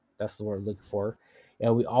 That's the word I'm looking for.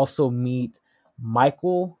 And we also meet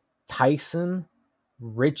Michael, Tyson,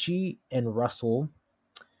 Richie, and Russell.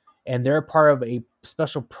 And they're part of a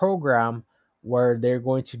special program where they're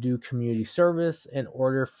going to do community service in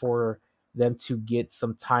order for them to get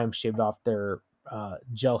some time shaved off their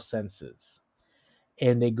jail sentences.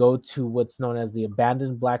 And they go to what's known as the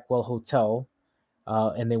abandoned Blackwell Hotel,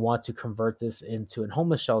 and they want to convert this into a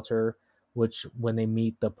homeless shelter, which when they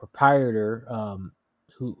meet the proprietor,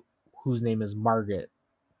 whose name is Margaret.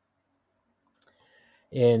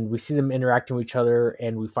 And we see them interacting with each other,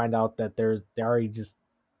 and we find out that they're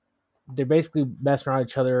basically messing around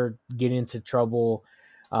each other, getting into trouble.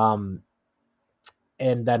 And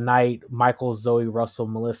that night, Michael, Zoe, Russell,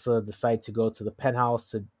 Melissa decide to go to the penthouse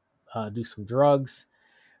to do some drugs.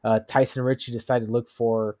 Tyson and Richie decide to look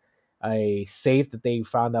for a safe that they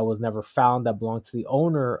found that was never found that belonged to the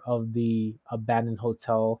owner of the abandoned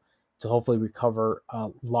hotel to hopefully recover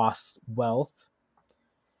lost wealth.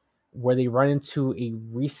 Where they run into a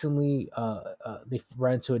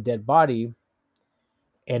dead body,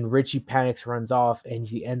 and Richie panics, runs off, and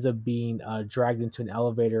he ends up being dragged into an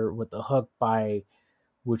elevator with a hook by,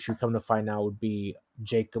 which you come to find out would be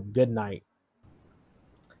Jacob Goodnight.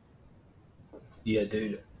 Yeah,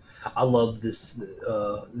 dude, I love this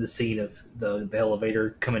the scene of the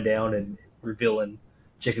elevator coming down and revealing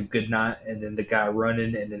Jacob Goodnight, and then the guy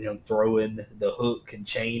running, and then him throwing the hook and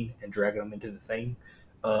chain and dragging him into the thing.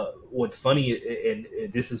 What's funny, and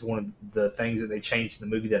this is one of the things that they changed in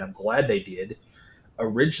the movie that I'm glad they did.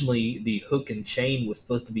 Originally, the hook and chain was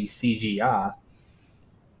supposed to be CGI.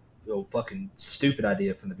 Fucking stupid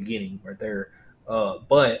idea from the beginning, right there.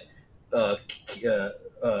 But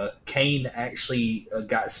Kane actually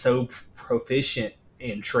got so proficient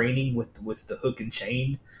in training with the hook and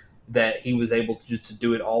chain that he was able to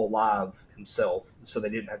do it all live himself, so they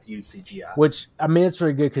didn't have to use CGI. Which, I mean, it's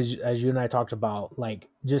really good because, as you and I talked about, like,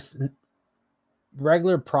 just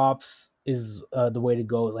regular props is the way to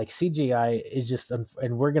go. Like, CGI is just, and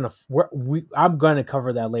I'm gonna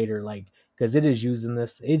cover that later, like, because it is used in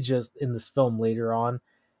this. It just in this film later on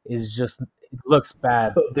is just, it looks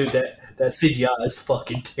bad. Dude, that CGI is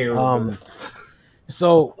fucking terrible.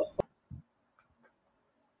 So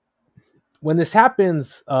when this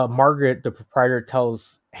happens, Margaret, the proprietor,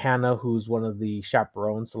 tells Hannah, who's one of the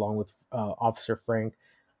chaperones, along with Officer Frank,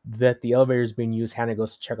 that the elevator is being used. Hannah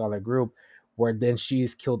goes to check on the group, where then she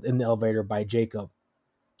is killed in the elevator by Jacob.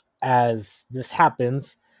 As this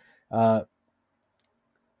happens,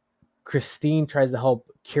 Christine tries to help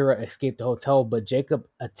Kira escape the hotel, but Jacob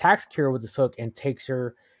attacks Kira with his hook and takes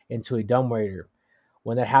her into a dumbwaiter.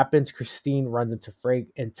 When that happens, Christine runs into Frank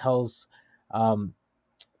and tells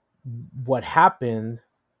what happened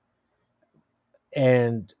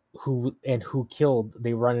and who killed.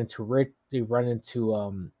 They run into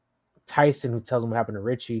Tyson, who tells them what happened to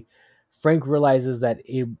Richie. Frank realizes that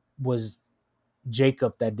it was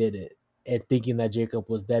Jacob that did it, and thinking that Jacob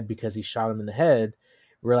was dead because he shot him in the head,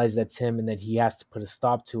 realizes that's him and that he has to put a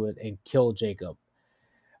stop to it and kill Jacob.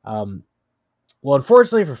 Well,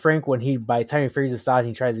 unfortunately for Frank, by the time he figures this out and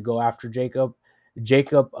he tries to go after Jacob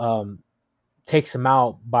takes him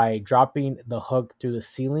out by dropping the hook through the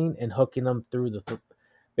ceiling and hooking him through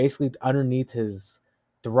basically underneath his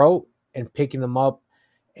throat and picking him up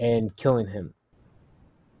and killing him.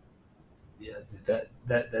 Yeah,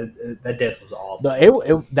 that death was awesome.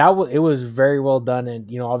 It was very well done,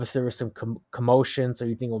 and obviously there was some commotion. So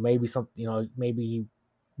you think, well, maybe something, maybe he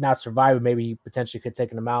not survived, maybe he potentially could have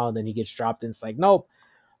taken him out, and then he gets dropped. And it's like, nope,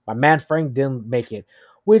 my man Frank didn't make it.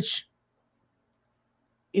 Which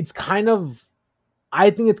it's kind of I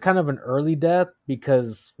think it's kind of an early death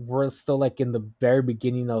because we're still like in the very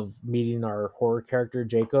beginning of meeting our horror character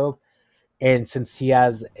Jacob, and since he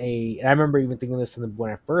has and I remember even thinking this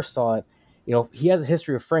when I first saw it, he has a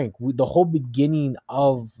history of Frank. The whole beginning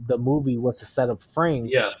of the movie was to set up Frank.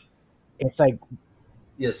 Yeah. It's like,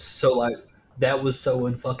 Yes. So like that was so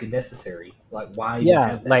unfucking necessary. Like why even yeah,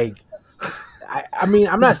 have that? like I mean,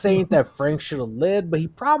 I'm not saying that Frank should have lived, but he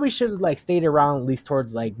probably should have like stayed around at least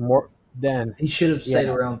towards like more than He should have stayed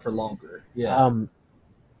yeah. around for longer. Yeah.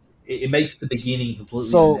 It makes the beginning completely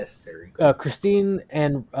So unnecessary. Christine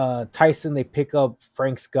and Tyson, they pick up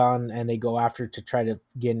Frank's gun and they go after to try to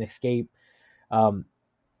get an escape.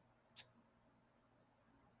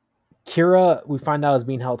 Kira, we find out, is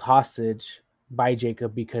being held hostage by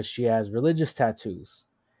Jacob because she has religious tattoos,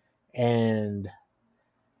 and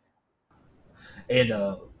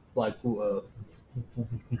Like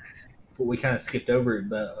we kind of skipped over it,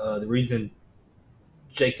 but the reason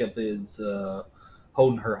Jacob is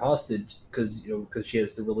holding her hostage because she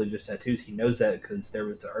has the religious tattoos. He knows that because there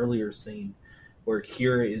was an earlier scene where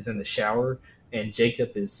Kira is in the shower and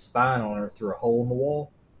Jacob is spying on her through a hole in the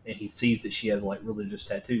wall, and he sees that she has like religious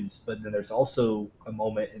tattoos. But then there's also a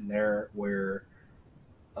moment in there where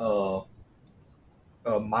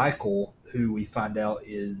Michael, who we find out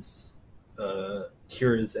is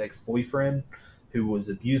Kira's ex-boyfriend, who was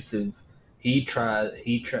abusive. He's tried to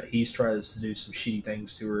do some shitty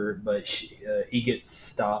things to her, but he gets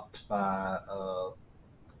stopped by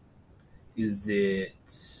is it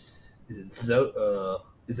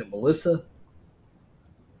Melissa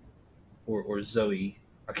or Zoe?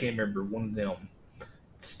 I can't remember. One of them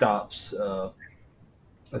stops him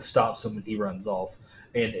and he runs off.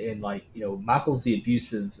 And like Michael's the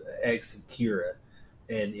abusive ex of Kira,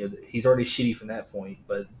 and he's already shitty from that point.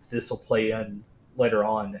 But this will play on later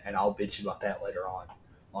on, and I'll bitch about that later on.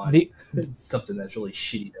 Something that's really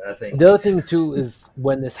shitty that I think. The other thing too is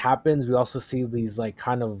when this happens, we also see these like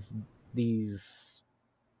kind of these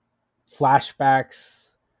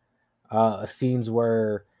flashbacks, scenes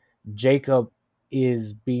where Jacob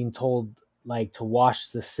is being told like to wash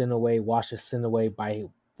the sin away by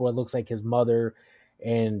what looks like his mother,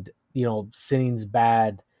 and sinning's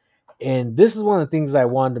bad. And this is one of the things I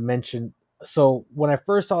wanted to mention. So when I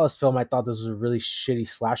first saw this film, I thought this was a really shitty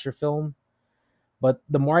slasher film. But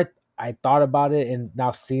the more I thought about it, and now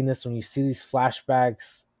seeing this, when you see these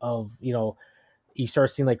flashbacks of, you start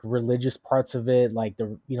seeing like religious parts of it, like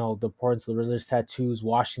the importance of the religious tattoos,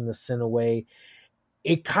 washing the sin away.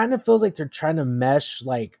 It kind of feels like they're trying to mesh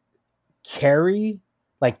like Carrie's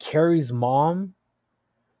mom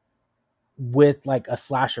with like a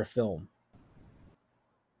slasher film.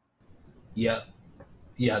 Yeah,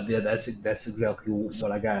 that's exactly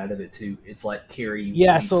what I got out of it too. It's like Carrie.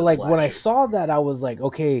 Yeah, so like when I saw that, I was like,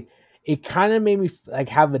 okay, it kind of made me like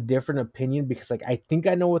have a different opinion because like I think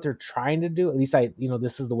I know what they're trying to do. At least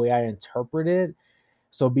this is the way I interpret it.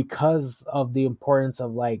 So because of the importance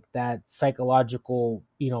of like that psychological,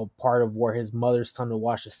 part of where his mother's telling him to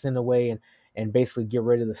wash the sin away and basically get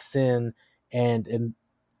rid of the sin, and in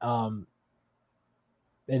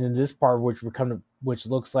this part, which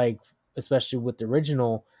looks like, especially with the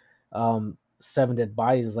original Seven Dead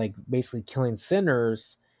Bodies, like basically killing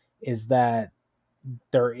sinners, is that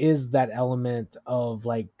there is that element of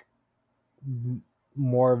like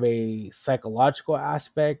more of a psychological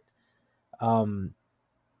aspect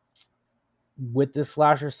with this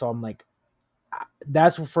slasher. So I'm like,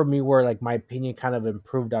 that's for me where like my opinion kind of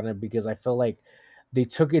improved on it, because I feel like they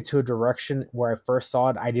took it to a direction where I first saw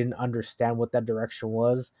it, I didn't understand what that direction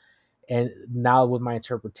was. And now with my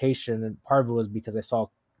interpretation, and part of it was because I saw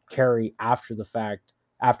Carrie after the fact,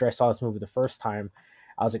 after I saw this movie the first time,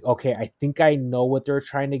 I was like, okay, I think I know what they're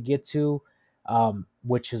trying to get to,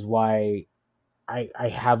 which is why I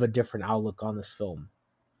have a different outlook on this film.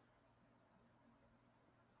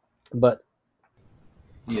 But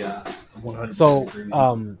yeah, 100%. So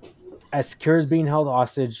as Kira's being held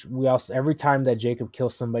hostage, we also, every time that Jacob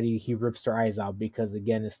kills somebody, he rips their eyes out, because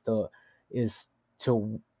again, it's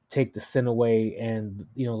to take the sin away, and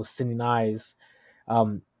the sinning eyes.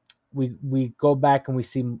 We go back and we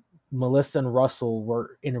see Melissa and Russell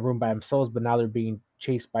were in a room by themselves, but now they're being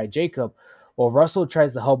chased by Jacob. Well, Russell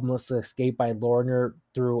tries to help Melissa escape by luring her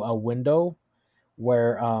through a window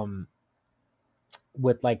where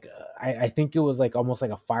with like I think it was like almost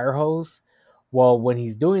like a fire hose. Well, when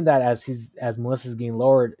he's doing that, as Melissa's getting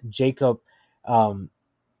lowered, Jacob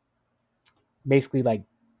basically like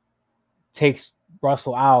takes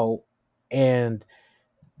Russell out and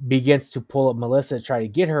begins to pull up Melissa to try to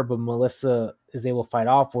get her, but Melissa is able to fight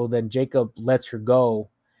off. Well, then Jacob lets her go,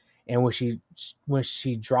 and when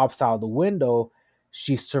she drops out of the window,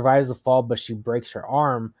 she survives the fall, but she breaks her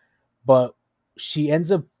arm. But she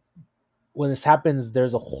ends up, when this happens,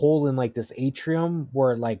 there's a hole in like this atrium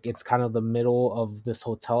where like it's kind of the middle of this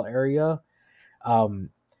hotel area.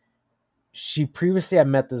 She previously had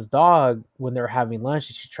met this dog when they were having lunch,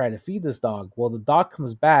 and she tried to feed this dog. Well, the dog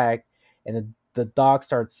comes back, and the dog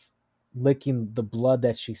starts licking the blood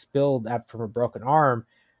that she spilled from her broken arm.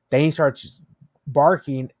 Then he starts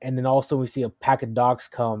barking, and then also we see a pack of dogs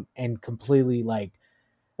come and completely like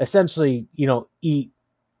essentially, eat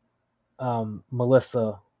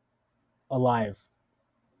Melissa alive.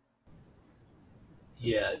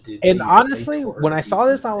 Yeah, dude. And They honestly, tore her when to I saw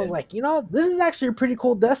this, pieces, I was and like, this is actually a pretty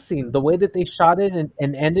cool death scene. The way that they shot it and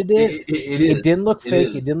ended it, it it didn't is. look It fake.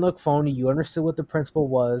 It is. didn't look phony. You understood what the principle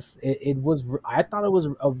was. It was. I thought it was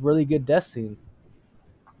a really good death scene.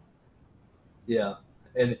 Yeah,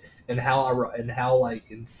 and how like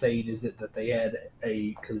insane is it that they had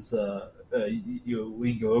because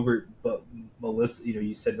we can go over it, but Melissa,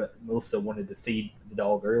 you said that Melissa wanted to feed the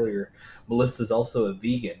dog earlier. Melissa's also a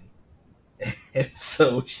vegan, and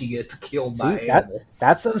so she gets killed by See, that's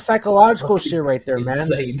animals. some psychological Fucking shit right there, man.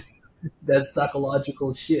 insane. That's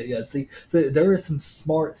psychological shit. Yeah, see, so there is some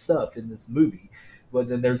smart stuff in this movie, but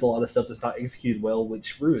then there's a lot of stuff that's not executed well,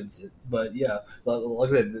 which ruins it. But yeah,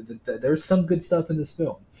 like I said, there's some good stuff in this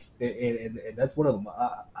film, and that's one of them.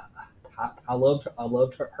 I loved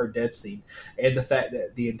her death scene, and the fact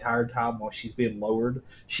that the entire time while she's being lowered,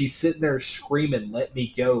 she's sitting there screaming, let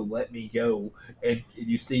me go," and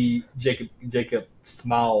you see Jacob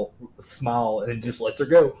smile, and just lets her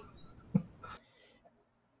go.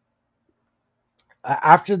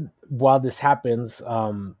 While this happens,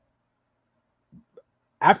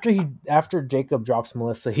 after Jacob drops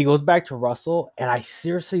Melissa, he goes back to Russell, and I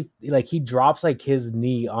seriously like he drops like his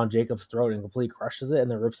knee on Jacob's throat and completely crushes it,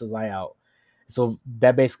 and then rips his eye out. So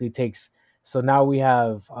that basically takes. So now we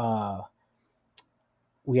had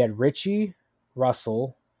Richie,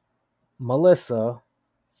 Russell, Melissa,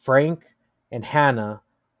 Frank, and Hannah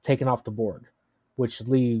taken off the board, which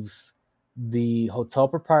leaves the hotel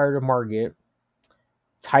proprietor Margaret,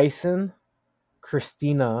 Tyson,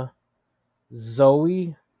 Christina,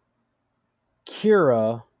 Zoe,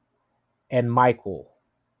 Kira, and Michael.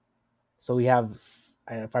 So we have,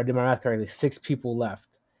 if I did my math correctly, 6 people left.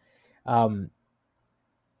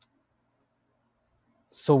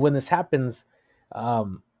 So when this happens,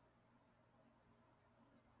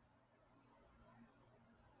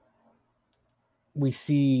 we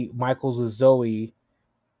see Michael's with Zoe,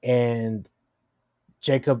 and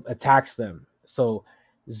Jacob attacks them. So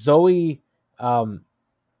Zoe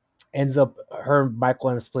ends up, her and Michael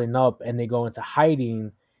end up splitting up, and they go into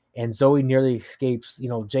hiding, and Zoe nearly escapes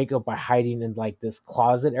Jacob by hiding in like this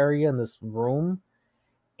closet area in this room.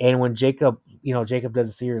 And when Jacob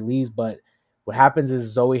doesn't see her, leaves, but what happens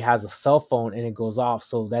is Zoe has a cell phone and it goes off,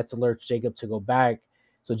 so that's alerts Jacob to go back.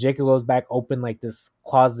 So Jacob goes back, open like this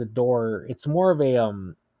closet door. It's more of a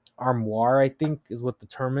armoire, I think is what the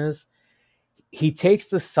term is. He takes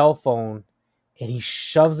the cell phone and he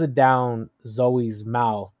shoves it down Zoe's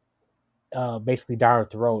mouth, basically down her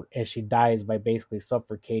throat, and she dies by basically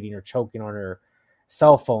suffocating or choking on her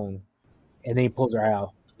cell phone. And then he pulls her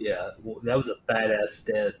out. Yeah, well, that was a badass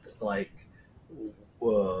death. Like,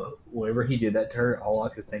 whenever he did that to her, all I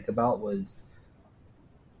could think about was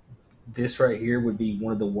this right here would be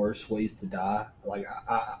one of the worst ways to die. Like,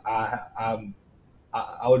 I'm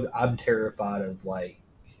terrified of like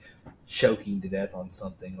choking to death on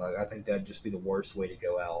something. Like, I think that'd just be the worst way to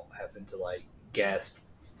go out, having to like gasp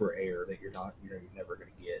for air that you're never gonna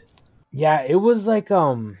get. Yeah, it was like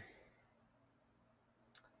I'm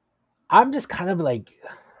just kind of like,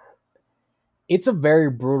 it's a very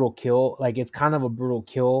brutal kill. Like, it's kind of a brutal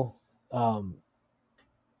kill.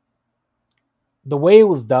 The way it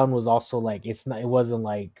was done was also like, it wasn't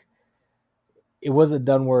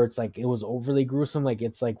done where it's like it was overly gruesome. Like,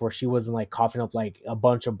 it's like where she wasn't like coughing up like a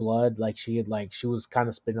bunch of blood. Like, she was kind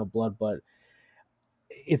of spitting up blood, but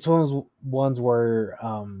it's one of those ones where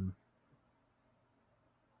I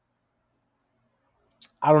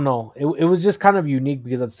don't know. It was just kind of unique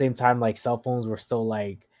because at the same time, like, cell phones were still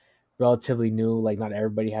like relatively new. Like, not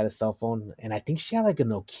everybody had a cell phone, and I think she had like a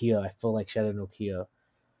Nokia. I feel like she had a Nokia.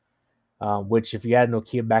 Which, if you had a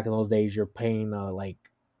Nokia back in those days, you're paying like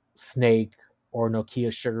Snake or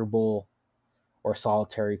Nokia Sugar Bowl or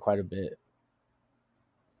Solitary quite a bit.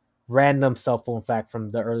 Random cell phone fact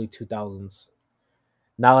from the early 2000s.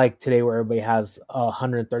 Not like today where everybody has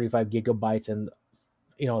 135 gigabytes and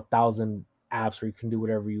 1,000 apps where you can do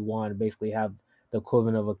whatever you want and basically have the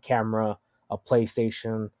equivalent of a camera, a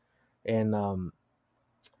PlayStation, and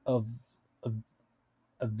a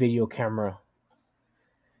video camera.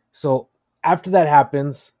 So after that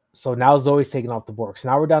happens, so now Zoe's taken off the board. So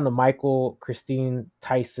now we're down to Michael, Christine,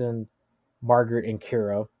 Tyson, Margaret, and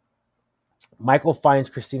Kira. Michael finds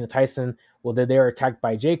Christine and Tyson. Well, they are attacked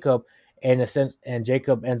by Jacob, and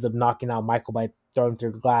Jacob ends up knocking out Michael by throwing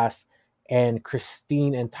through glass. And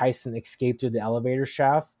Christine and Tyson escape through the elevator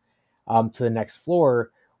shaft to the next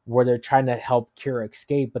floor, where they're trying to help Kira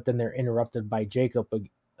escape, but then they're interrupted by Jacob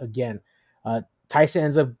again. Tyson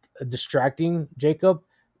ends up distracting Jacob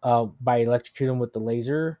by electrocuting him with the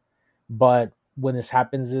laser, but when this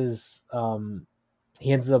happens,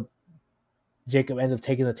 Jacob ends up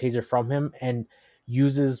taking the taser from him and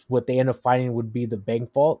uses what they end up finding would be the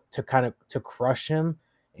bank vault to crush him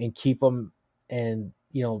and keep him and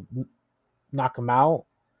knock him out.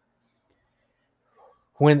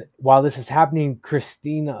 While this is happening,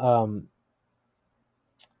 Christine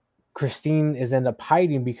is end up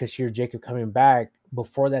hiding because she hears Jacob coming back.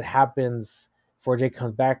 Before that happens, before Jacob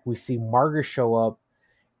comes back, we see Margaret show up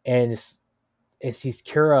and it sees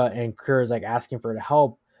Kira, and Kira's like asking for her to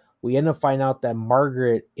help. We end up finding out that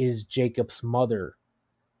Margaret is Jacob's mother,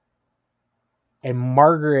 and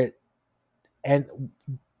Margaret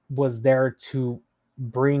was there to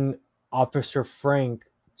bring Officer Frank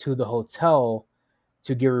to the hotel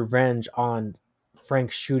to get revenge on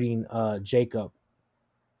Frank shooting Jacob.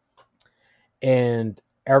 And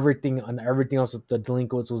everything else with the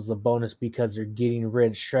delinquents was a bonus because they're getting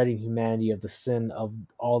rid, shredding humanity of the sin of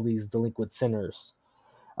all these delinquent sinners.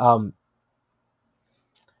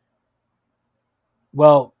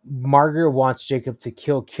 Well, Margaret wants Jacob to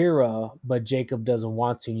kill Kira, but Jacob doesn't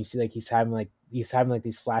want to. And you see, he's having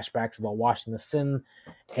these flashbacks about washing the sin,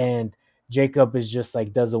 and Jacob is just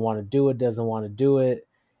doesn't want to do it,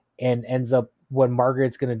 and ends up when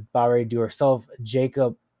Margaret's gonna already do herself,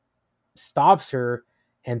 Jacob stops her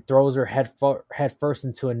and throws her head first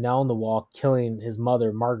into a nail in the wall, killing his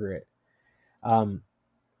mother, Margaret. When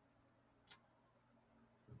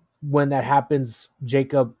that happens,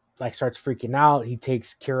 Jacob starts freaking out. He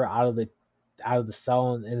takes Kira out of the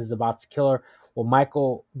cell and is about to kill her. Well,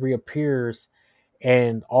 Michael reappears,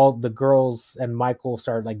 and all the girls and Michael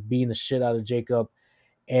start beating the shit out of Jacob,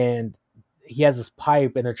 and he has this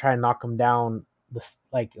pipe, and they're trying to knock him down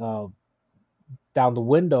down the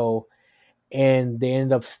window, and they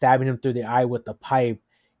end up stabbing him through the eye with the pipe,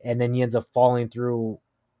 and then he ends up falling through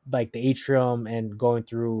the atrium and going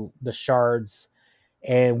through the shards,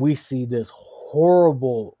 and we see this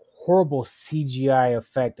horrible CGI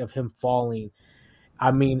effect of him falling.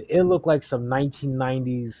 I mean, it looked like some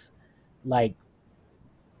 1990s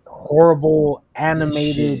horrible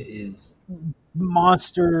animated is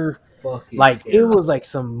monster. fucking It terrible. was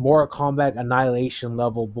some Mortal Kombat Annihilation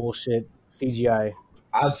level bullshit CGI.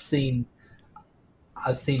 I've seen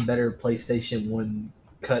better PlayStation 1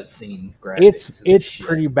 cutscene graphics. It's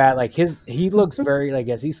pretty bad. He looks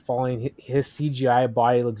very as he's falling, his CGI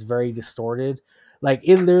body looks very distorted.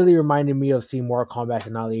 It literally reminded me of seeing Mortal Kombat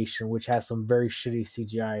Annihilation, which has some very shitty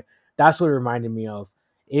CGI. That's what it reminded me of.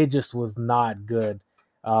 It just was not good.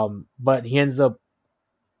 But he ends up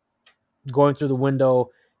going through the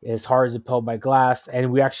window. His heart is impelled by glass,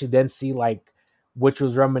 and we actually then see which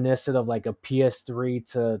was reminiscent of a PS3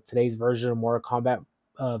 to today's version of Mortal Kombat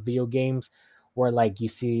video games, where you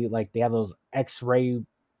see they have those X-ray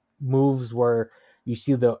moves where you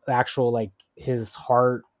see the actual his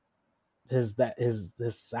heart, his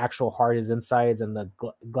actual heart, his insides, and the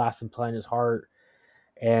glass implant in his heart,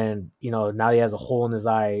 and now he has a hole in his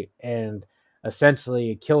eye, and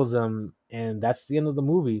essentially it kills him, and that's the end of the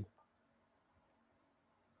movie.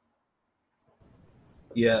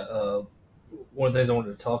 Yeah, one of the things I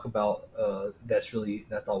wanted to talk about that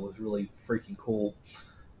I thought was really freaking cool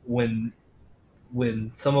when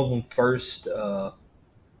some of them first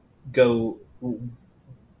go,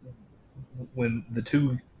 when the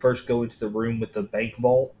two first go into the room with the bank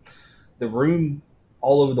vault, the room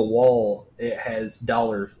all over the wall, it has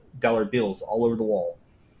dollar bills all over the wall.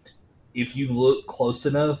 If you look close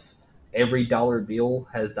enough, every dollar bill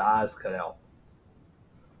has the eyes cut out.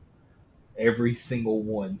 Every single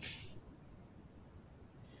one.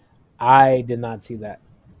 I did not see that.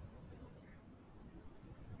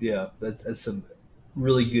 Yeah, that's some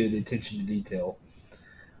really good attention to detail.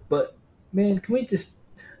 But man, can we just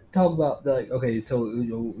talk about okay? So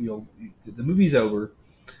the movie's over,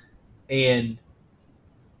 and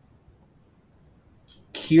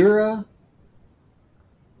Kira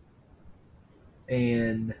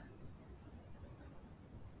and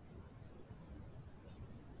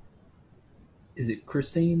is it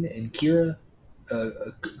Christine and Kira?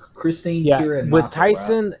 Christine, Yeah, Kira, and with Michael,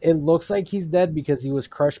 Tyson, right? it looks like he's dead because he was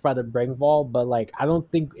crushed by the brain ball, but I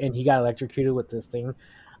don't think, and he got electrocuted with this thing.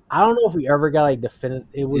 I don't know if we ever got like definitive.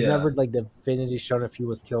 It was Yeah. never like definitively shown if he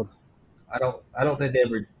was killed. I don't think they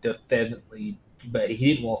ever definitely, but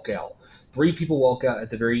he didn't walk out. 3 people walk out at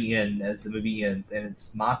the very end as the movie ends, and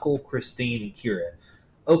it's Michael, Christine, and Kira.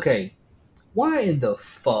 Okay, why in the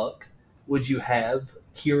fuck would you have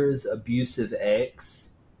Kira's abusive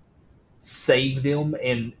ex save them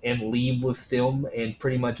and leave with them and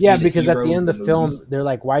pretty much Yeah, be the because at hero the end of the film, movie? they're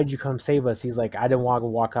like, "Why did you come save us?" He's like, "I didn't want to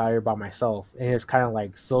walk out here by myself," and it's kind of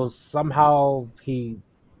like, so somehow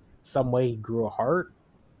some way he grew a heart.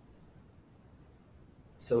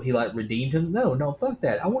 So he like redeemed him? No, fuck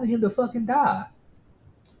that. I wanted him to fucking die.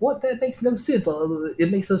 What? That makes no sense.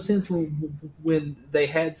 It makes no sense when they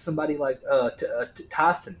had somebody like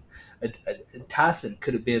Tyson. Tyson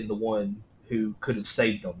could have been the one who could have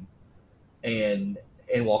saved them and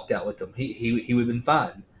walked out with them. He would have been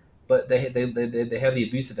fine. But they have the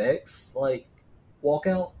abusive ex like walk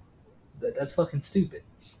out. That's fucking stupid.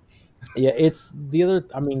 Yeah, it's the other.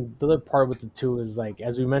 I mean, the other part with the two is like,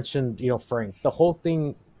 as we mentioned, Frank. The whole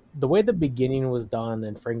thing, the way the beginning was done,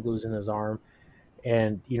 and Frank losing his arm,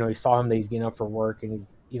 and he saw him that he's getting up for work, and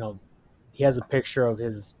he has a picture of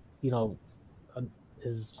his, uh,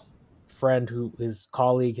 his friend, his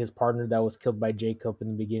colleague, his partner that was killed by Jacob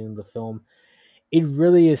in the beginning of the film. It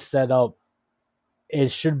really is set up.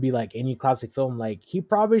 It should be like any classic film. Like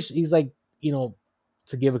he's like,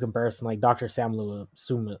 to give a comparison, like Dr. Sam Loomis.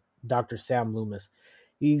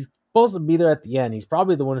 He's supposed to be there at the end. He's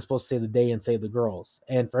probably the one who's supposed to save the day and save the girls.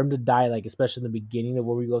 And for him to die, like especially in the beginning of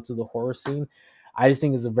where we go through the horror scene, I just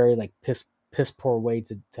think is a very like piss poor way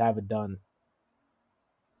to have it done.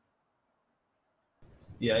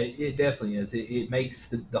 Yeah, it definitely is. It makes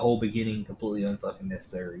the whole beginning completely unfucking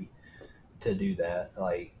necessary to do that.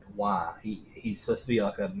 Like, why? He's supposed to be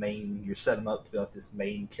like a main. You're setting him up to be like this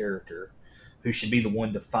main character who should be the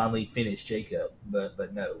one to finally finish Jacob,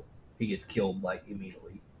 but no, he gets killed like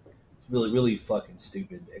immediately. It's really fucking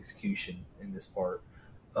stupid execution in this part.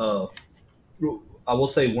 Uh, I will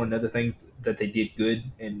say one other thing that they did good,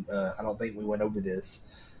 and I don't think we went over this.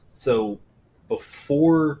 So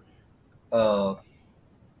before, let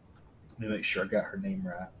me make sure I got her name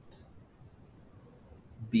right.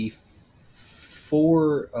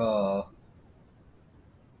 Before,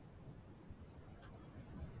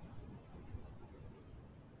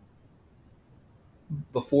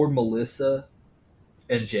 before Melissa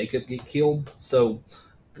and Jacob get killed. So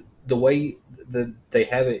the way that they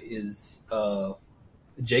have it is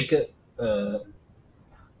Jacob, uh,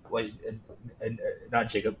 wait, not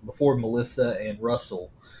Jacob, before Melissa and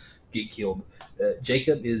Russell get killed.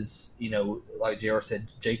 Jacob is, like JR said,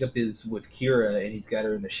 Jacob is with Kira and he's got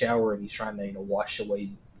her in the shower and he's trying to, wash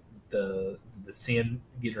away the sin,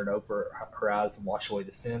 get her to open her eyes and wash away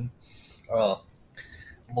the sin. Uh,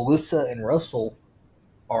 Melissa and Russell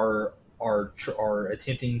are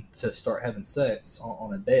attempting to start having sex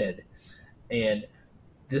on a bed, and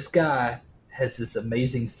this guy has this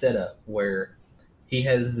amazing setup where he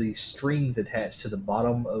has these strings attached to the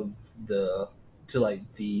bottom of the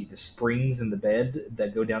springs in the bed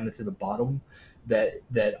that go down into the bottom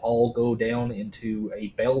that all go down into a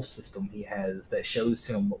bell system he has that shows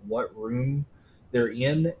him what room they're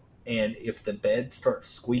in, and if the bed starts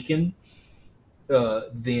squeaking,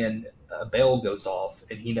 then a bell goes off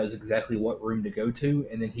and he knows exactly what room to go to,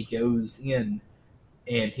 and then he goes in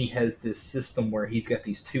and he has this system where he's got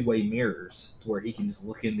these two-way mirrors to where he can just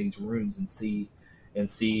look in these rooms and see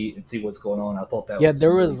what's going on. I thought that Yeah, was there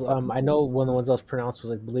really was. fucking I cool. know one of the ones I was pronounced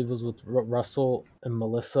was like, I believe it was with Russell and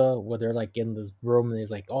Melissa, where they're like in this room, and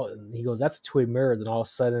he's like, "Oh," and he goes, "That's a two-way mirror." Then all of a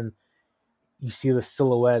sudden, you see the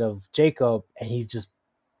silhouette of Jacob, and he just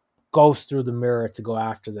goes through the mirror to go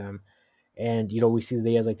after them. And we see that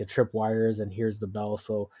he has like the trip wires, and here's the bell.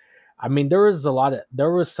 So, I mean, there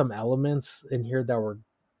was some elements in here that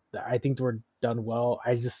I think were done well.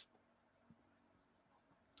 I just,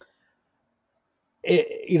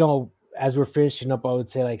 as we're finishing up, I would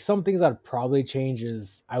say like some things I'd probably change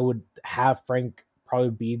is I would have Frank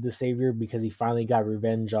probably be the savior because he finally got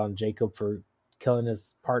revenge on Jacob for killing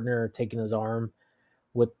his partner, taking his arm.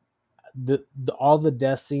 With all the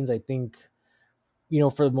death scenes, I think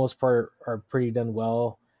for the most part are pretty done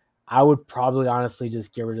well. I would probably honestly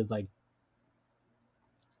just get rid of like,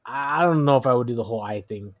 I don't know if I would do the whole eye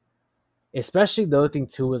thing. Especially the other thing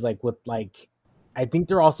too is like with like, I think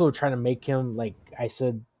they're also trying to make him like I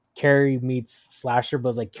said, Carrie meets Slasher, but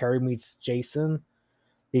it's like Carrie meets Jason,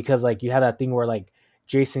 because like you had that thing where like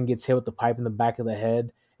Jason gets hit with the pipe in the back of the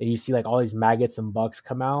head, and you see like all these maggots and bugs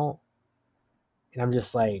come out, and I'm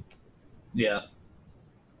just like, Yeah,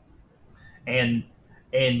 and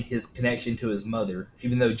and his connection to his mother.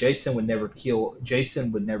 Even though Jason would never kill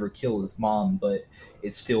his mom, but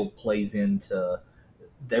it still plays into.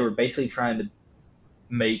 They were basically trying to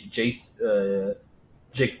make Jacob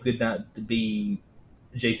Goodnight to be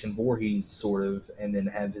Jason Voorhees, sort of, and then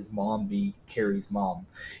have his mom be Carrie's mom.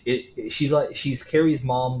 She's Carrie's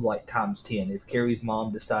mom like times 10. If Carrie's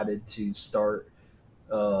mom decided to start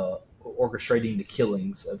orchestrating the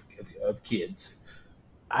killings of kids.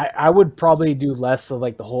 I would probably do less of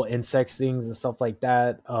like the whole insects things and stuff like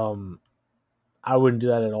that. I wouldn't do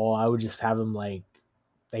that at all. I would just have him like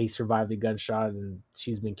he survived the gunshot and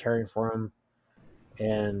she's been caring for him.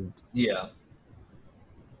 And Yeah,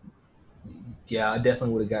 I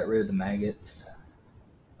definitely would have got rid of the maggots.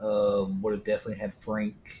 Would have definitely had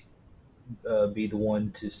Frank be the one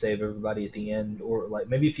to save everybody at the end, or like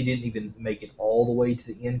maybe if he didn't even make it all the way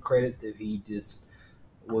to the end credits, if he just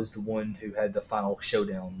was the one who had the final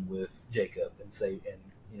showdown with Jacob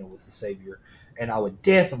was the savior. And I would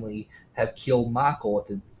definitely have killed Michael at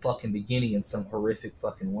the fucking beginning in some horrific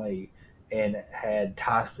fucking way, and had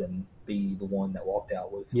Tyson be the one that walked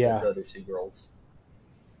out with the other two girls.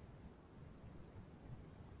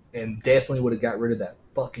 And definitely would have got rid of that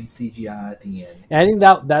fucking CGI at the end. And I think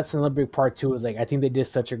that's another big part too. Is like I think they did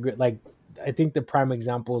such a good like. I think the prime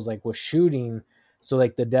example is like with shooting. So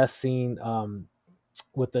like the death scene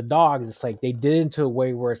with the dogs, it's like they did it into a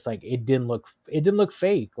way where it's like it didn't look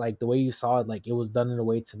fake. Like the way you saw it, like it was done in a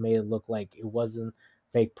way to make it look like it wasn't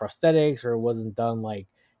fake prosthetics or it wasn't done like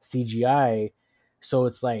CGI. So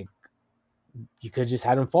it's like you could just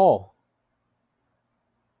had him fall.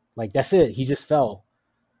 Like that's it. He just fell.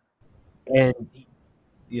 And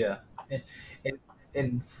Yeah, and and,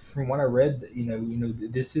 and from what I read,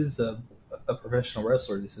 this is a professional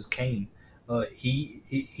wrestler. This is Kane.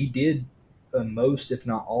 He did most, if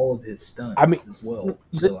not all, of his stunts as well.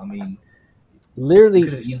 So I mean, literally, he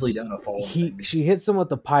could have easily done a fall. She hits him with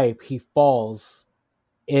the pipe. He falls,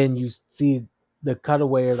 and you see the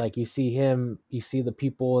cutaway. Like you see him, you see the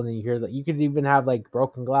people, and then you hear that. You could even have like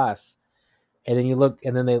broken glass, and then you look,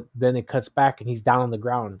 and then it cuts back, and he's down on the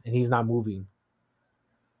ground, and he's not moving.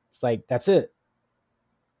 It's like that's it.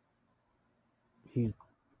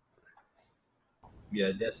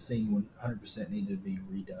 Death scene 100% needed to be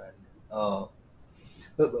redone.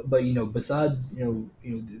 But besides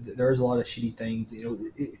there's a lot of shitty things.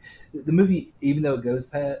 The movie, even though it goes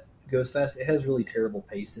fast, it has really terrible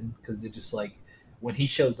pacing, because it just like when he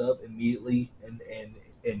shows up immediately and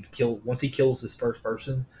once he kills his first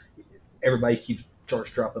person, everybody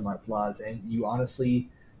starts dropping like flies, and you honestly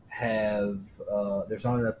have there's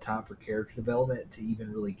not enough time for character development to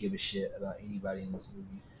even really give a shit about anybody in this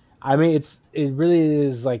movie. I mean, it really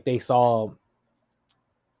is like they saw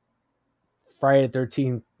Friday the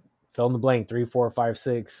 13th, fill in the blank, 3, 4, 5,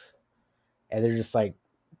 6, and they're just like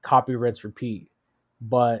copy, rinse, repeat.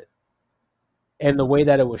 And the way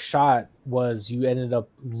that it was shot was you ended up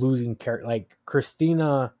losing character. Like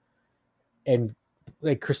Christina and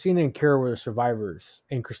Kira were the survivors,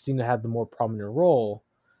 and Christina had the more prominent role.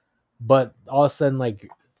 But all of a sudden, like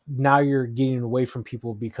now you're getting away from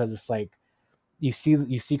people, because it's like you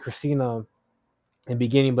see Christina in the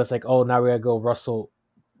beginning, but it's like, oh, now we gotta go Russell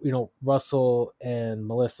and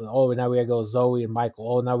Melissa. Oh, now we gotta go Zoe and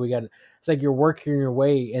Michael. Oh, now we got. It's like you're working your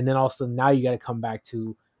way, and then also now you got to come back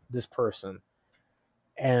to this person.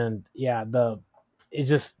 And yeah,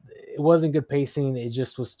 it wasn't good pacing. It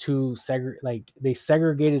just was too like they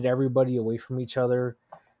segregated everybody away from each other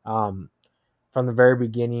from the very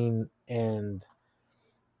beginning. And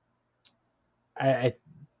I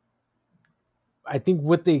think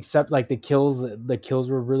with the except like the kills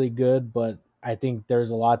were really good, but I think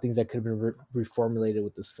there's a lot of things that could have been reformulated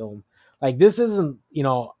with this film. Like this isn't,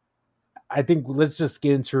 I think let's just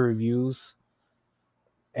get into reviews.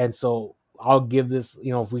 And so I'll give this,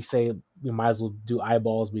 if we say we might as well do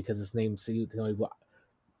eyeballs because it's named City,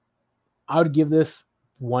 I would give this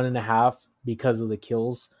 1.5 because of the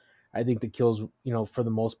kills. I think the kills, for the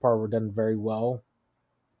most part, were done very well.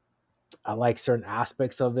 I like certain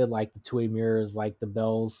aspects of it, like the two-way mirrors, like the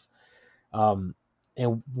bells. And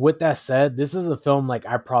with that said, this is a film like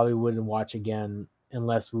I probably wouldn't watch again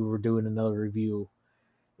unless we were doing another review.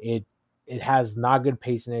 It has not good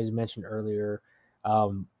pacing, as mentioned earlier.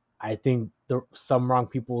 I think some wrong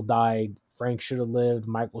people died. Frank should have lived.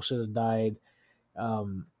 Michael should have died.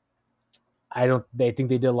 They think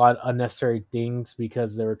they did a lot of unnecessary things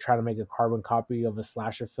because they were trying to make a carbon copy of a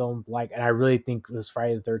slasher film. And I really think it was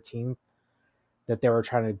Friday the 13th that they were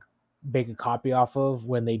trying to make a copy off of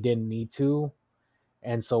when they didn't need to.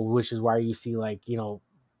 And so, which is why you see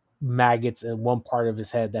maggots in one part of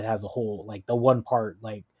his head that has a hole, like the one part,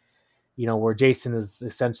 where Jason is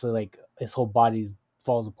essentially like his whole body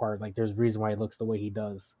falls apart. Like there's a reason why he looks the way he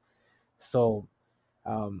does. So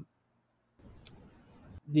um,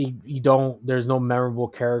 you don't. There's no memorable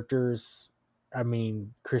characters. I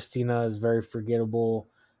mean, Christina is very forgettable.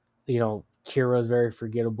 Kira is very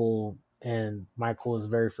forgettable, and Michael is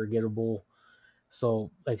very forgettable.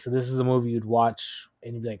 So this is a movie you'd watch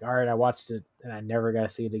and you'd be like, all right, I watched it and I never got to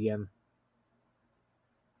see it again.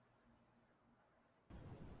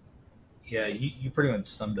 Yeah, you pretty much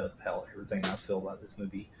summed up how everything I feel about this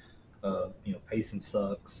movie. Pacing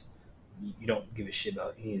sucks. You don't give a shit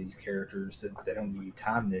about any of these characters. They don't give you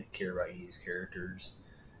time to care about any of these characters.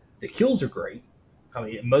 The kills are great. I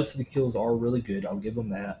mean, most of the kills are really good. I'll give them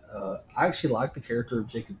that. I actually like the character of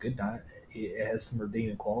Jacob Goodnight. It has some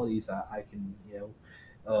redeeming qualities. I can,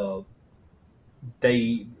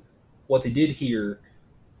 they what they did here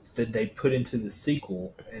that they put into the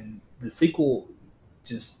sequel, and the sequel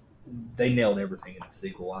just they nailed everything in the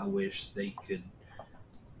sequel. I wish they could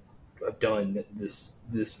have done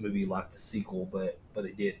this movie like the sequel, but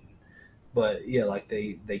they didn't. But yeah, like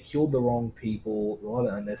they killed the wrong people. A lot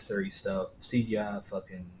of unnecessary stuff. CGI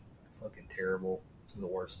fucking terrible. Some of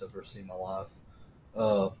the worst I've ever seen in my life.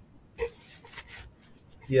 Uh,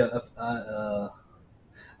 yeah, I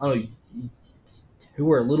don't know. Who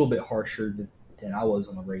were a little bit harsher than I was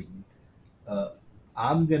on the rating.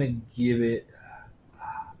 I'm gonna give it.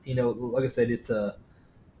 Like I said,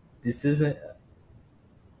 this isn't.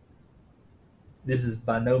 This is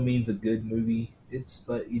by no means a good movie. It's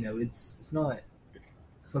not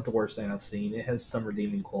the worst thing I've seen. It has some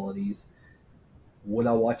redeeming qualities. Would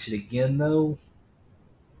I watch it again though?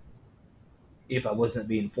 If I wasn't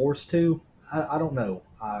being forced to, I don't know.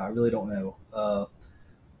 I really don't know.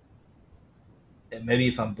 And maybe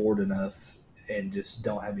if I'm bored enough and just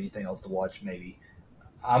don't have anything else to watch, maybe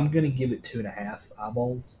I'm gonna give it 2.5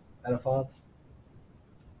 eyeballs out of 5.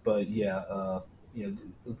 But yeah,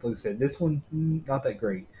 like I said, this one not that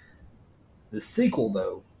great. The sequel,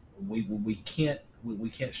 though, we can't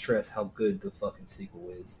stress how good the fucking sequel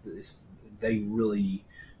is. They really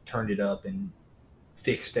turned it up and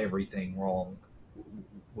fixed everything wrong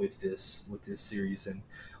with this series. And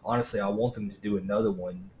honestly, I want them to do another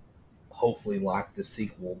one, hopefully like the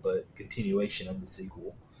sequel, but continuation of the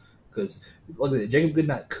sequel. Because look at it, Jacob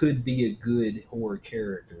Goodnight could be a good horror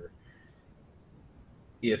character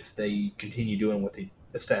if they continue doing what they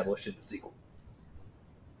established in the sequel.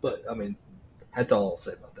 But I mean, that's all I'll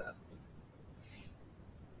say about that.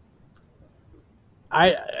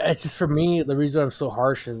 It's just for me, the reason I'm so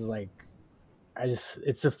harsh is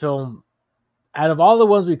it's a film. Out of all the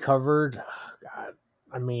ones we covered, God,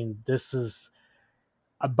 I mean, this is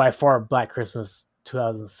by far Black Christmas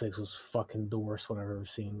 2006 was fucking the worst one I've ever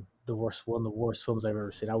seen. One of the worst films I've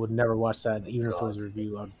ever seen. I would never watch that, even if it was a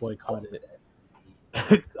review. I'd boycott it.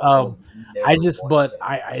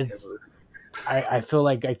 I feel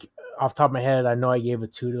like off the top of my head, I know I gave a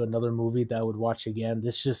 2 to another movie that I would watch again.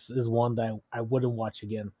 This just is one that I wouldn't watch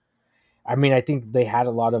again. I mean, I think they had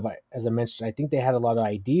a lot of, as I mentioned, I think they had a lot of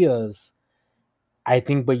ideas.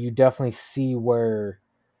 But you definitely see where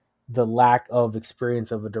the lack of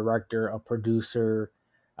experience of a director, a producer,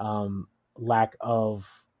 lack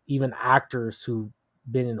of even actors who've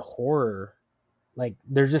been in horror. Like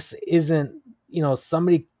there just isn't,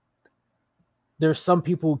 there's some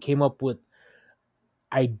people who came up with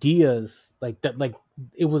ideas like that, like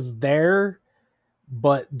it was there,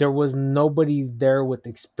 but there was nobody there with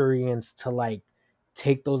experience to like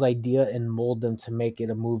take those ideas and mold them to make it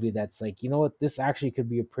a movie that's like, this actually could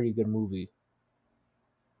be a pretty good movie.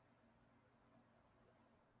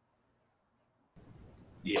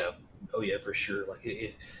 Yeah. Oh yeah, for sure. Like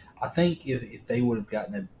I think if they would have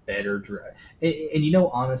gotten a better and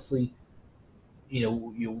honestly, I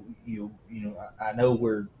know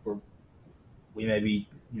we may be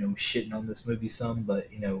shitting on this movie some, but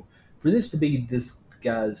for this to be this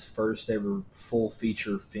guy's first ever full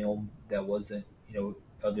feature film that wasn't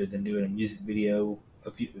other than doing a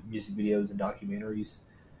few music videos and documentaries,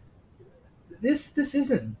 this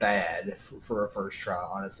isn't bad for a first try.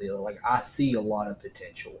 Honestly, like I see a lot of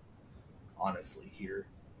potential. Honestly, here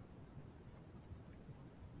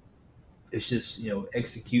it's just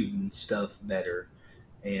executing stuff better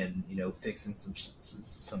and fixing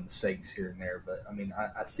some mistakes here and there. But I mean,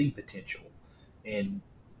 I see potential, and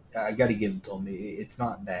I got to give it to them. It's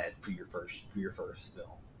not bad for your first film.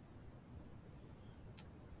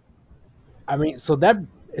 I mean, so that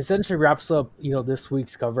essentially wraps up this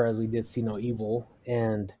week's cover, as we did See No Evil,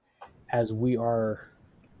 and as we're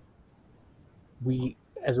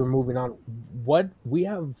moving on, what we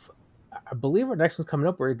have, I believe our next one's coming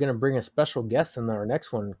up. We're going to bring a special guest in our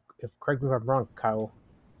next one. If correct me if I'm wrong, Kyle.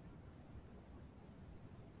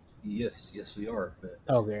 Yes, we are. But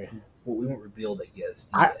Okay. we won't reveal that guest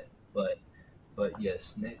I- yet. But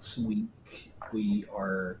yes, next week we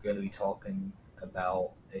are going to be talking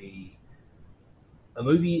about a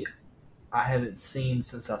movie I haven't seen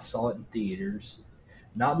since I saw it in theaters.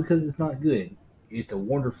 Not because it's not good. It's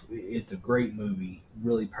a great movie,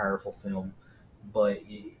 really powerful film, but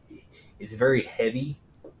it's very heavy,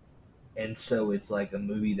 and so it's like a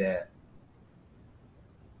movie that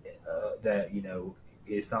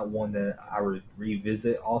it's not one that I would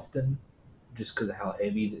revisit often, just because of how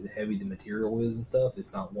heavy the material is and stuff.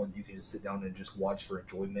 It's not one you can just sit down and just watch for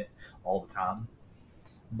enjoyment all the time.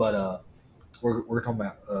 But we're talking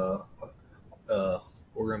about we're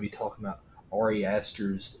going to be talking about Ari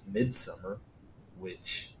Aster's Midsummer,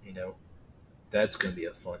 which that's going to be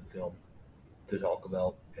a fun film to talk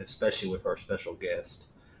about, especially with our special guest.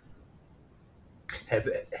 Have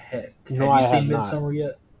you seen Midsummer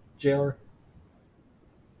yet, JR?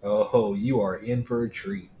 Oh, you are in for a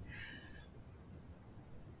treat.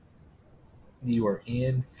 You are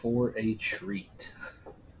in for a treat.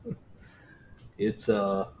 It's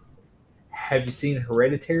have you seen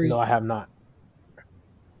Hereditary? No, I have not.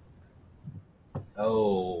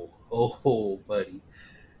 Oh, buddy.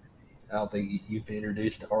 I don't think you've been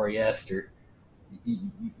introduced to Ari Aster.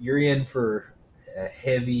 You're in for a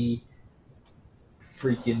heavy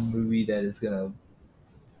freaking movie that is gonna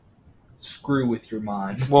screw with your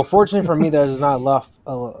mind. Well, fortunately for me, there's not a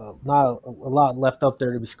lot left up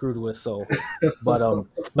there to be screwed with. So, but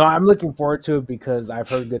no, I'm looking forward to it because I've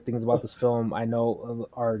heard good things about this film. I know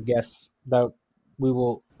our guests that we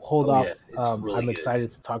will hold off. Yeah, really I'm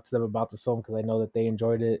excited to talk to them about this film because I know that they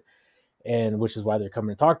enjoyed it, and which is why they're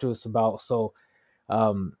coming to talk to us about. So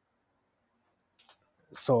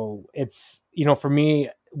it's for me,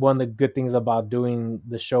 one of the good things about doing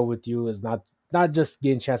the show with you is not just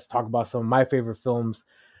getting a chance to talk about some of my favorite films,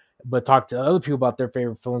 but talk to other people about their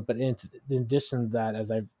favorite films. But in addition to that,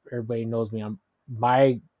 everybody knows me,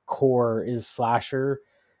 my core is slasher.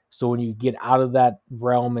 So when you get out of that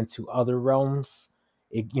realm into other realms,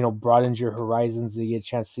 it broadens your horizons. You get a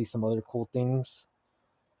chance to see some other cool things,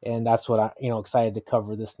 and that's what I excited to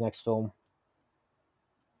cover this next film.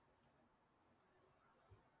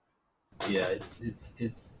 Yeah,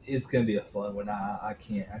 it's gonna be a fun one. I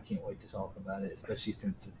can't wait to talk about it, especially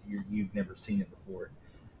since you've never seen it before.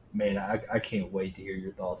 Man, I can't wait to hear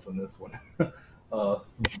your thoughts on this one.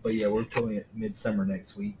 But yeah, we're filming it Midsummer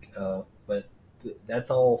next week. But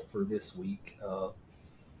that's all for this week. I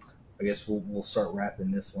guess we'll start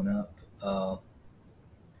wrapping this one up.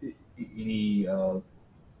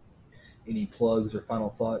 Any plugs or final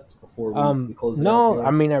thoughts before we close it no, out?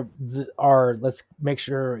 I mean, let's make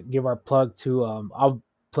sure give our plug to I'll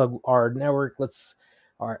plug our network.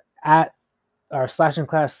 Our Slash and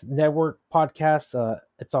Class Network podcast.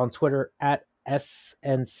 It's on Twitter at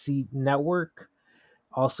SNC Network.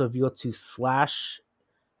 Also, if you go to slash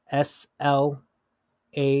SLASHN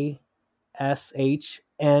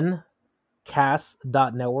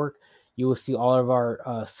cast.network, you will see all of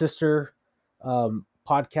our sister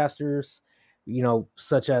podcasters,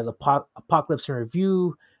 such as Apocalypse in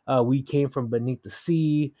Review, We Came From Beneath the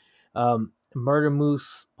Sea, Murder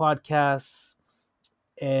Moose podcasts,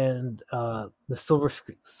 and the Silver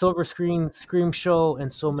Screen Scream Show,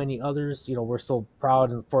 and so many others. We're so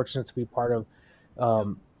proud and fortunate to be part of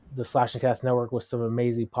the Slash and Cast Network with some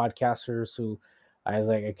amazing podcasters who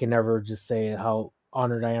I can never just say how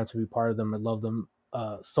honored I am to be part of them. I love them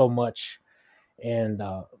so much, and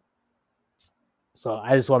so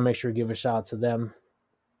I just want to make sure to give a shout out to them.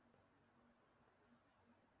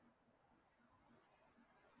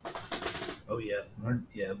 Oh yeah,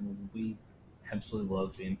 we absolutely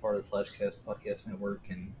love being part of the Slashcast Podcast Network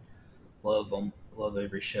and love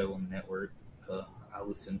every show on the network. I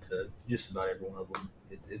listen to just about every one of them.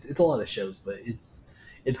 It's a lot of shows, but it's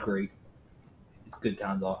great. It's good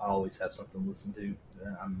times. I always have something to listen to.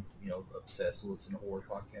 I'm obsessed with listening to horror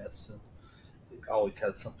podcasts, so I always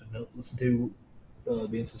have something to listen to.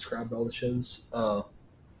 Being subscribed to all the shows.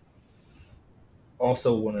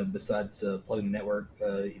 Also, want to besides plugging the network,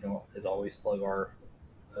 as always, plug our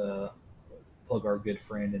good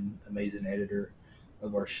friend and amazing editor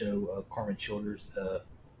of our show, Carmen Childers,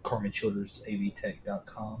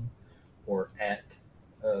 CarmenChildersAVTech.com, or at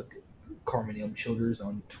Carmen M. Childers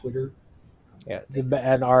on Twitter. Yeah,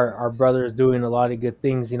 and our brother is doing a lot of good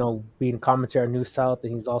things, being commentary on New South,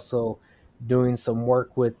 and he's also doing some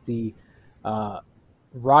work with the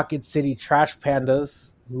Rocket City Trash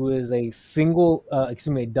Pandas, who is a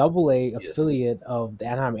double A affiliate of the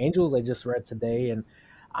Anaheim Angels. I just read today, and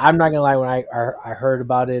I'm not gonna lie. When I heard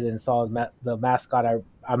about it and saw the mascot,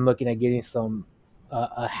 I'm looking at getting some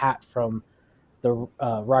a hat from the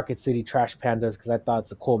Rocket City Trash Pandas because I thought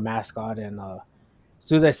it's a cool mascot. And as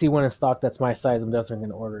soon as I see one in stock that's my size, I'm definitely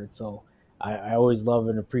gonna order it. So I always love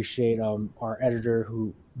and appreciate our editor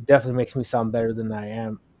who definitely makes me sound better than I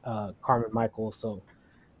am, Carmen Michael. So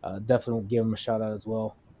definitely give him a shout out as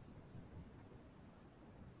well.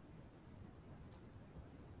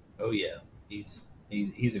 Oh yeah, he's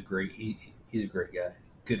a great he's a great guy,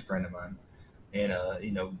 good friend of mine, and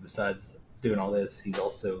besides doing all this, he's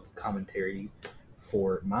also commentary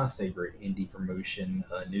for my favorite indie promotion,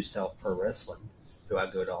 New South Pro Wrestling, who I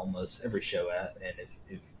go to almost every show at. And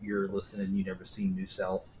if you're listening and you've never seen New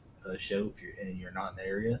South show, if you're not in the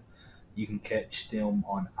area, you can catch them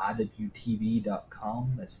on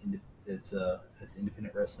iwtv.com. That's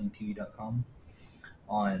independentwrestlingtv.com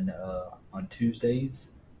on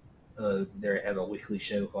Tuesdays. They have a weekly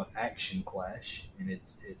show called Action Clash, and it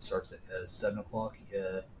starts at 7 o'clock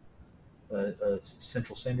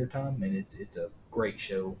Central Standard Time, and it's a great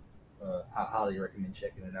show. I highly recommend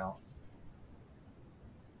checking it out.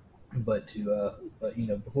 But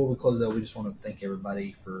before we close out, we just want to thank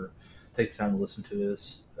everybody for taking the time to listen to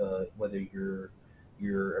us. Whether you're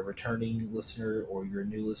a returning listener or you're a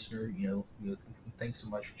new listener, thanks so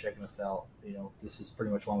much for checking us out. This is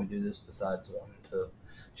pretty much why we do this. Besides wanting to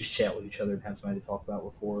just chat with each other and have somebody to talk about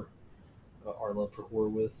before our love for horror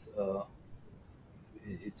with.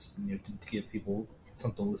 It's to give people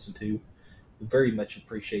something to listen to. We very much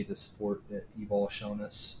appreciate the support that you've all shown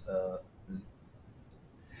us.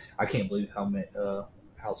 I can't believe how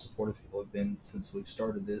supportive people have been since we've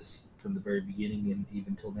started this from the very beginning and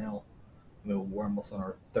even till now. I mean, we're almost on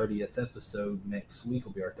our 30th episode. Next week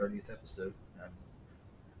will be our 30th episode.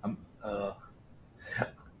 I'm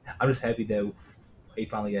I'm just happy that we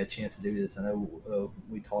finally got a chance to do this. I know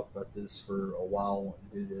we talked about this for a while, wanting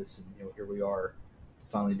to do this, and here we are,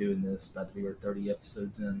 finally doing this. About to be our 30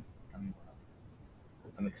 episodes in. I'm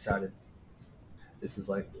excited. This is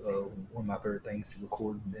like one of my favorite things to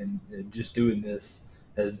record, and just doing this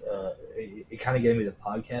as it kind of gave me the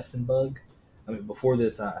podcasting bug. I mean, before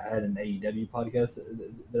this, I had an AEW podcast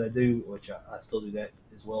that I do, which I still do that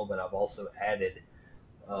as well. But I've also added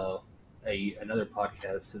another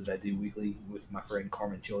podcast that I do weekly with my friend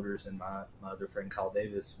Carmen Childers and my other friend Kyle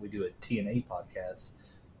Davis. We do a TNA podcast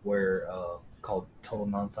where called Total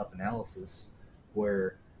Nonstop Analysis,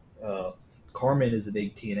 where Carmen is a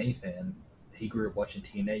big TNA fan. He grew up watching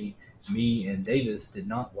TNA. Me and Davis did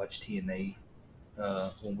not watch TNA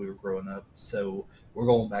when we were growing up, so we're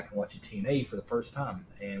going back and watching TNA for the first time,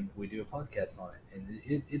 and we do a podcast on it, and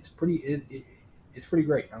it's pretty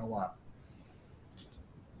great. I don't lie.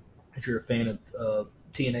 If you're a fan of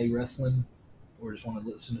TNA wrestling or just want to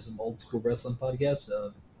listen to some old school wrestling podcasts,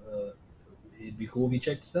 it'd be cool if you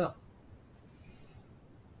checked us out.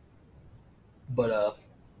 But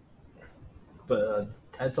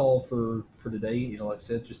that's all for today. Like I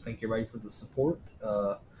said, just thank everybody for the support.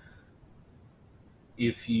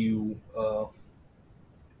 If you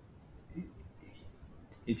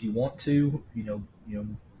want to,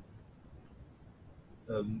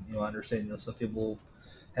 I understand. Some people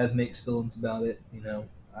have mixed feelings about it.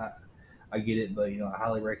 I get it, but I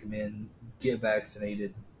highly recommend get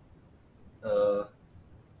vaccinated.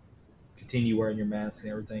 Continue wearing your mask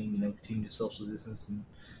and everything. Continue to social distance, and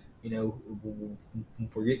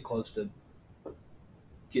we're getting close to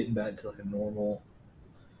getting back to like a normal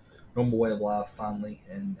way of life finally,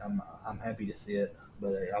 and I'm happy to see it.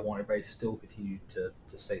 But I want everybody to still continue to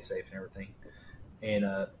stay safe and everything. And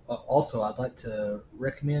also, I'd like to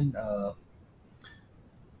recommend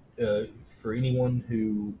for anyone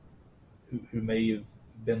who may have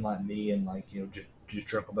been like me and just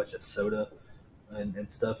drunk a bunch of soda and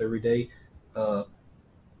stuff every day.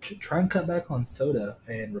 Try and cut back on soda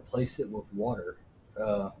and replace it with water.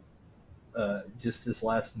 Just this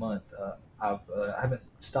last month, I haven't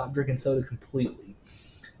stopped drinking soda completely.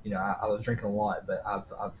 I was drinking a lot, but I've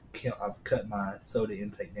cut my soda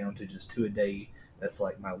intake down to just 2 a day. That's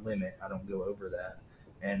like my limit. I don't go over that,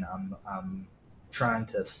 and I'm trying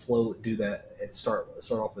to slowly do that and start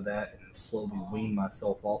off with that, and then slowly wean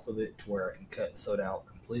myself off of it to where I can cut soda out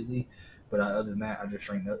completely. But other than that, I just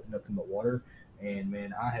drink nothing but water. And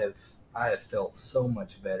man, I have felt so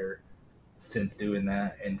much better since doing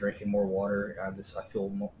that and drinking more water. I feel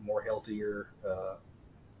more healthier.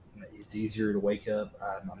 It's easier to wake up.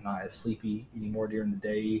 I'm not as sleepy anymore during the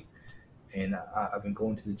day, and I've been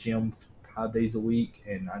going to the gym 5 days a week,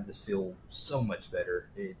 and I just feel so much better.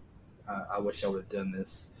 I wish I would have done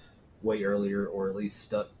this way earlier, or at least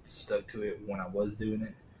stuck to it when I was doing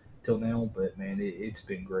it. till now, but man, it's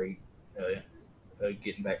been great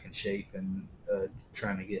getting back in shape and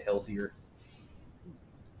trying to get healthier.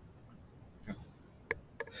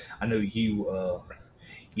 I know you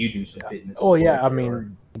do some fitness as Oh well, yeah, I JR.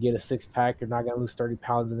 mean, to get a six pack, you're not gonna lose 30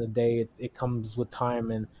 pounds in a day. It comes with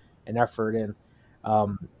time and effort. And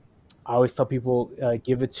um, I always tell people,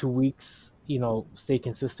 give it 2 weeks. Stay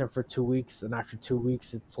consistent for 2 weeks, and after 2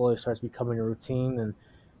 weeks, it slowly starts becoming a routine, and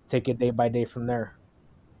take it day by day from there.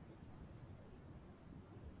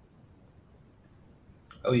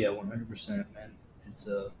 Oh yeah, 100%, man. It's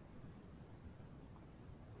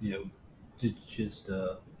you know, just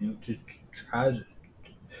just try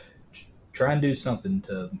try and do something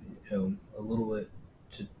to a little bit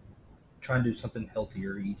to try and do something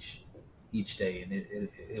healthier each day, and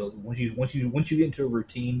it'll once you get into a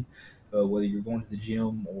routine, whether you're going to the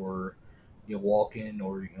gym or walking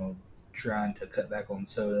or trying to cut back on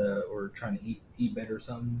soda or trying to eat better or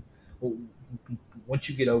something. Well, once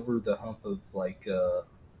you get over the hump of like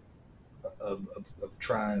of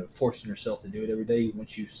trying forcing yourself to do it every day,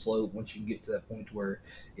 once you get to that point where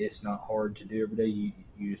it's not hard to do every day,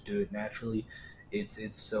 you just do it naturally.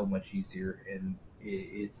 It's so much easier, and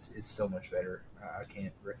it's so much better. I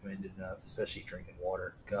can't recommend it enough, especially drinking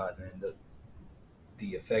water. God, man, the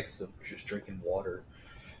effects of just drinking water,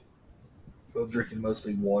 of drinking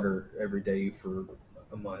mostly water every day for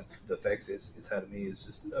a month, the effects it's had on me is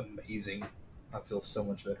just amazing. I feel so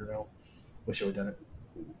much better now. Wish I would have done it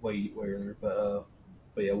way earlier, but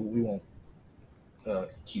yeah, we won't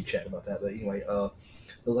keep chatting about that. But anyway, but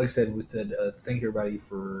like I said, thank everybody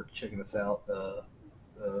for checking us out. Uh,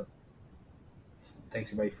 Thanks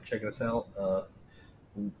everybody for checking us out.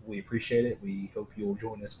 We appreciate it. We hope you'll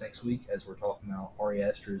join us next week as we're talking about Ari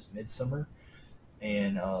Aster's Midsummer,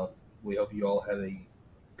 and we hope you all have a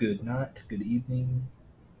good night, good evening,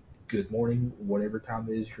 good morning, whatever time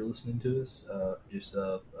it is you're listening to us. Just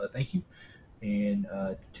thank you, and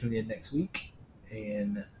tune in next week.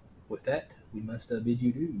 And with that, we must bid you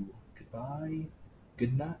adieu. Goodbye,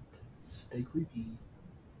 good night, stay creepy.